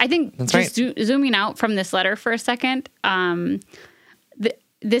ask. I think that's zooming out from this letter for a second,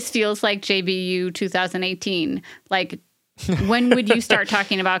 this feels like JBU 2018. Like, when would you start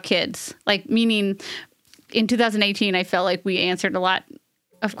talking about kids? Like, meaning in 2018, I felt like we answered a lot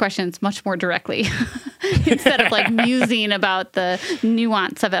of questions much more directly instead of like musing about the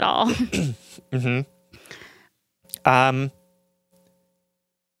nuance of it all.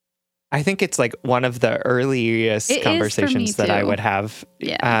 I think it's like one of the earliest conversations that I would have,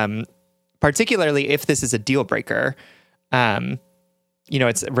 particularly if this is a deal breaker. You know,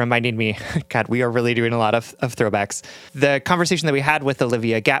 it's reminding me, God, we are really doing a lot of throwbacks. The conversation that we had with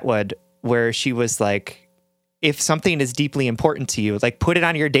Olivia Gatwood, where she was like, if something is deeply important to you, like put it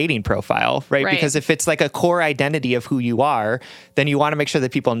on your dating profile, right? Because if it's like a core identity of who you are, then you want to make sure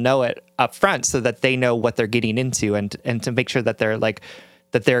that people know it up front so that they know what they're getting into and to make sure that they're like,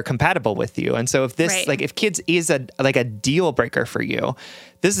 that they're compatible with you. And so if this, like if kids is a deal breaker for you,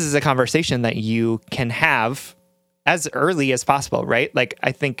 this is a conversation that you can have as early as possible, right? Like,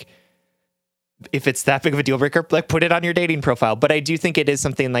 I think if it's that big of a deal breaker, like put it on your dating profile. But I do think it is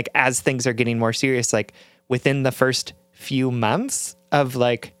something like as things are getting more serious, like within the first few months of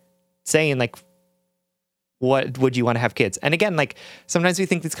like saying like, what would you want to have kids? And again, like sometimes we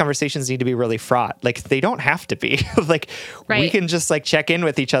think these conversations need to be really fraught. Like they don't have to be. Like we can just like check in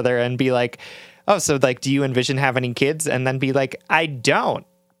with each other and be like, oh, so like, do you envision having kids? And then be like, I don't.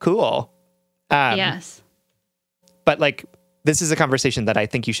 Cool. Yes. But like, this is a conversation that I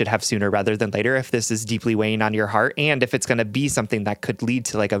think you should have sooner rather than later if this is deeply weighing on your heart and if it's going to be something that could lead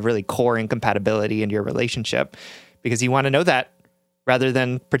to like a really core incompatibility in your relationship, because you want to know that rather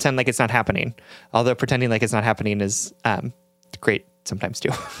than pretend like it's not happening. Although pretending like it's not happening is great sometimes too.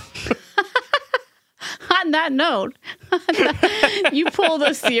 On that note, you pulled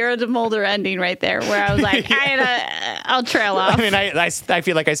a Sierra de Mulder ending right there where I was like, I'll trail off. I mean, I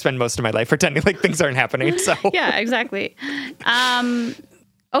feel like I spend most of my life pretending like things aren't happening. So yeah, exactly.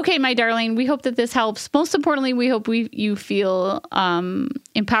 Okay, my darling, we hope that this helps. Most importantly, we hope you feel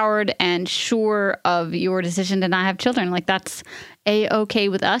empowered and sure of your decision to not have children. Like that's A-okay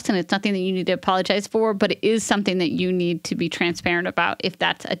with us, and it's nothing that you need to apologize for, but it is something that you need to be transparent about if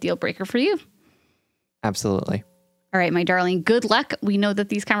that's a deal breaker for you. Absolutely. All right, my darling, good luck. We know that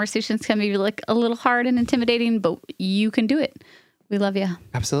these conversations can be like a little hard and intimidating, but you can do it. We love you.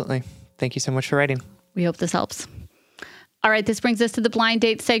 Absolutely. Thank you so much for writing. We hope this helps. All right, this brings us to the blind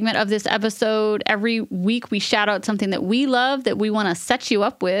date segment of this episode. Every week we shout out something that we love that we want to set you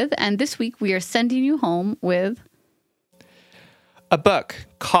up with. And this week we are sending you home with a book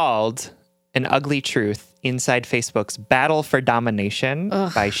called An Ugly Truth Inside Facebook's Battle for Domination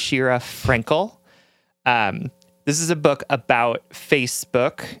by Shira Frankel. This is a book about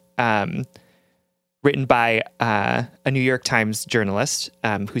Facebook, written by a New York Times journalist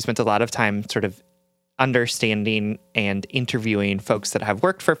who spent a lot of time sort of understanding and interviewing folks that have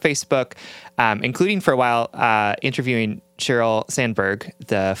worked for Facebook, including for a while interviewing Sheryl Sandberg,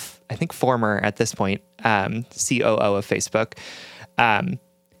 the I think former at this point COO of Facebook.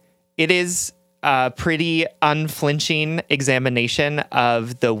 It is a pretty unflinching examination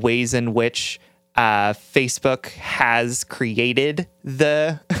of the ways in which Facebook has created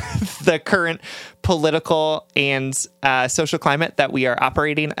the the current political and social climate that we are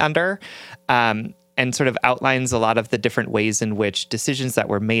operating under, and sort of outlines a lot of the different ways in which decisions that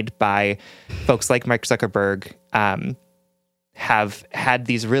were made by folks like Mark Zuckerberg have had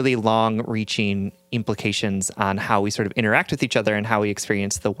these really long-reaching implications on how we sort of interact with each other and how we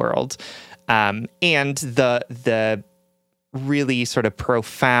experience the world, and the really sort of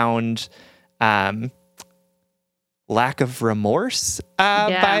profound lack of remorse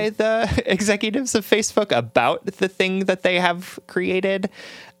by the executives of Facebook about the thing that they have created.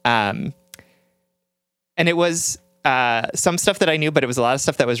 And it was some stuff that I knew, but it was a lot of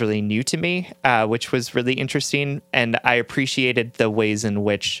stuff that was really new to me, which was really interesting. And I appreciated the ways in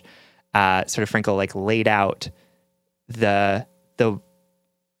which sort of Frankel like laid out the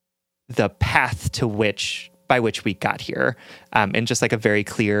path by which we got here, in just like a very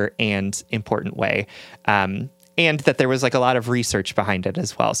clear and important way. And that there was like a lot of research behind it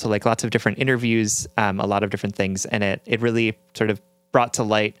as well. So like lots of different interviews, a lot of different things. And it really sort of brought to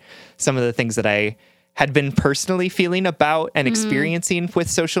light some of the things that I had been personally feeling about and experiencing with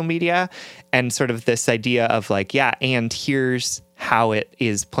social media, and sort of this idea of like, yeah, and here's how it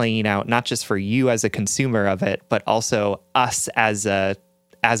is playing out, not just for you as a consumer of it, but also us as a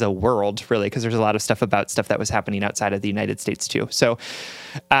world, really, because there's a lot of stuff that was happening outside of the United States too. So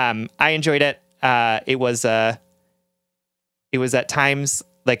I enjoyed it. It was at times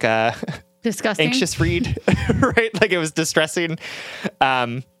like a disgusting, anxious read, right? Like it was distressing,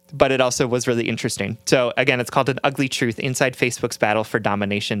 but it also was really interesting. So again, it's called An Ugly Truth: Inside Facebook's Battle for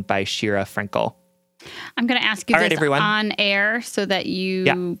Domination by Shira Frankel. I'm going to ask you this on air so that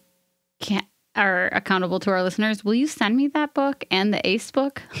you are accountable to our listeners. Will you send me that book and the ACE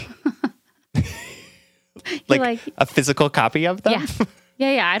book? like a physical copy of them?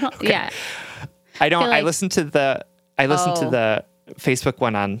 Yeah. I don't. Okay. Yeah. I don't. I listened to the Facebook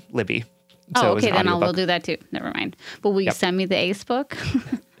one on Libby. So okay. Then we'll do that too. Never mind. But will you send me the ACE book?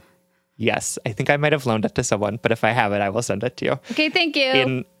 Yes, I think I might have loaned it to someone, but if I have it, I will send it to you. Okay, thank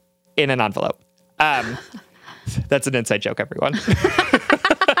you. In an envelope. That's an inside joke, everyone.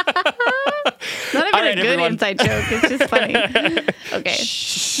 Not even a good everyone. Inside joke. It's just funny. Okay.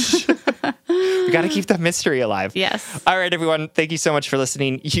 We got to keep the mystery alive. Yes. All right, everyone. Thank you so much for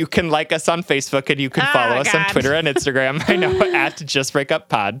listening. You can like us on Facebook, and you can follow us on Twitter and Instagram. I know, at Just Break Up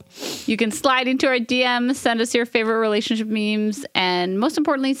Pod. You can slide into our DMs, send us your favorite relationship memes, and most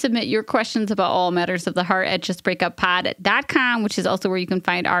importantly, submit your questions about all matters of the heart at justbreakuppod.com, which is also where you can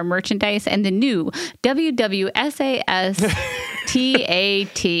find our merchandise and the new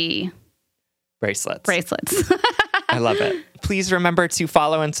WWSASTAT bracelets. I love it. Please remember to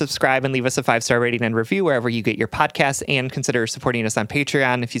follow and subscribe and leave us a 5-star rating and review wherever you get your podcasts, and consider supporting us on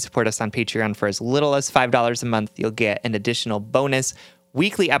Patreon. If you support us on Patreon for as little as $5 a month, you'll get an additional bonus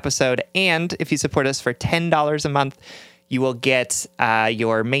weekly episode. And if you support us for $10 a month, you will get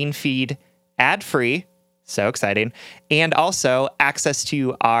your main feed ad-free. So exciting. And also access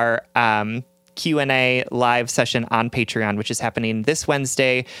to our Q&A live session on Patreon, which is happening this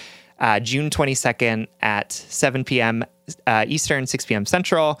Wednesday, June 22nd at 7 p.m. Eastern, 6 p.m.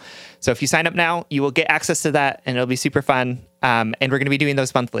 Central. So if you sign up now, you will get access to that, and it'll be super fun. And we're going to be doing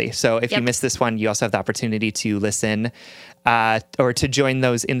those monthly. So if you miss this one, you also have the opportunity to listen or to join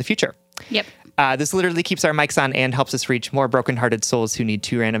those in the future. Yep. This literally keeps our mics on and helps us reach more brokenhearted souls who need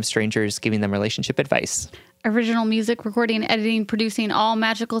 2 random strangers giving them relationship advice. Original music, recording, editing, producing, all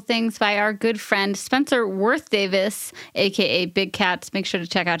magical things by our good friend Spencer Worth Davis, a.k.a. Big Cats. Make sure to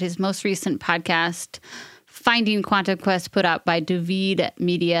check out his most recent podcast, Finding Quantum Quest, put out by Duvid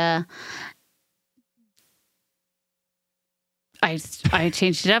Media. I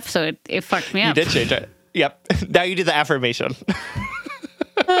changed it up, so it fucked me up. You did change it. Yep. Now you do the affirmation.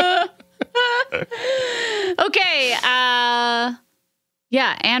 Okay.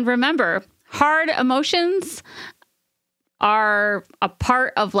 And remember, hard emotions are a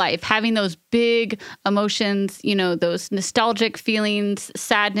part of life. Having those big emotions, those nostalgic feelings,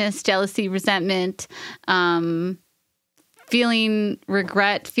 sadness, jealousy, resentment, feeling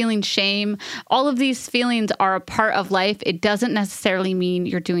regret, feeling shame. All of these feelings are a part of life. It doesn't necessarily mean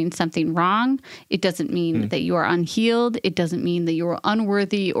you're doing something wrong. It doesn't mean that you are unhealed. It doesn't mean that you are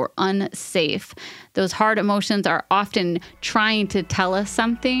unworthy or unsafe. Those hard emotions are often trying to tell us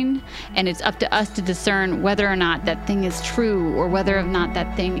something, and it's up to us to discern whether or not that thing is true or whether or not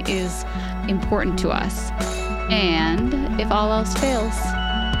that thing is important to us. And if all else fails,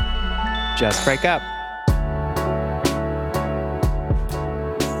 just break up.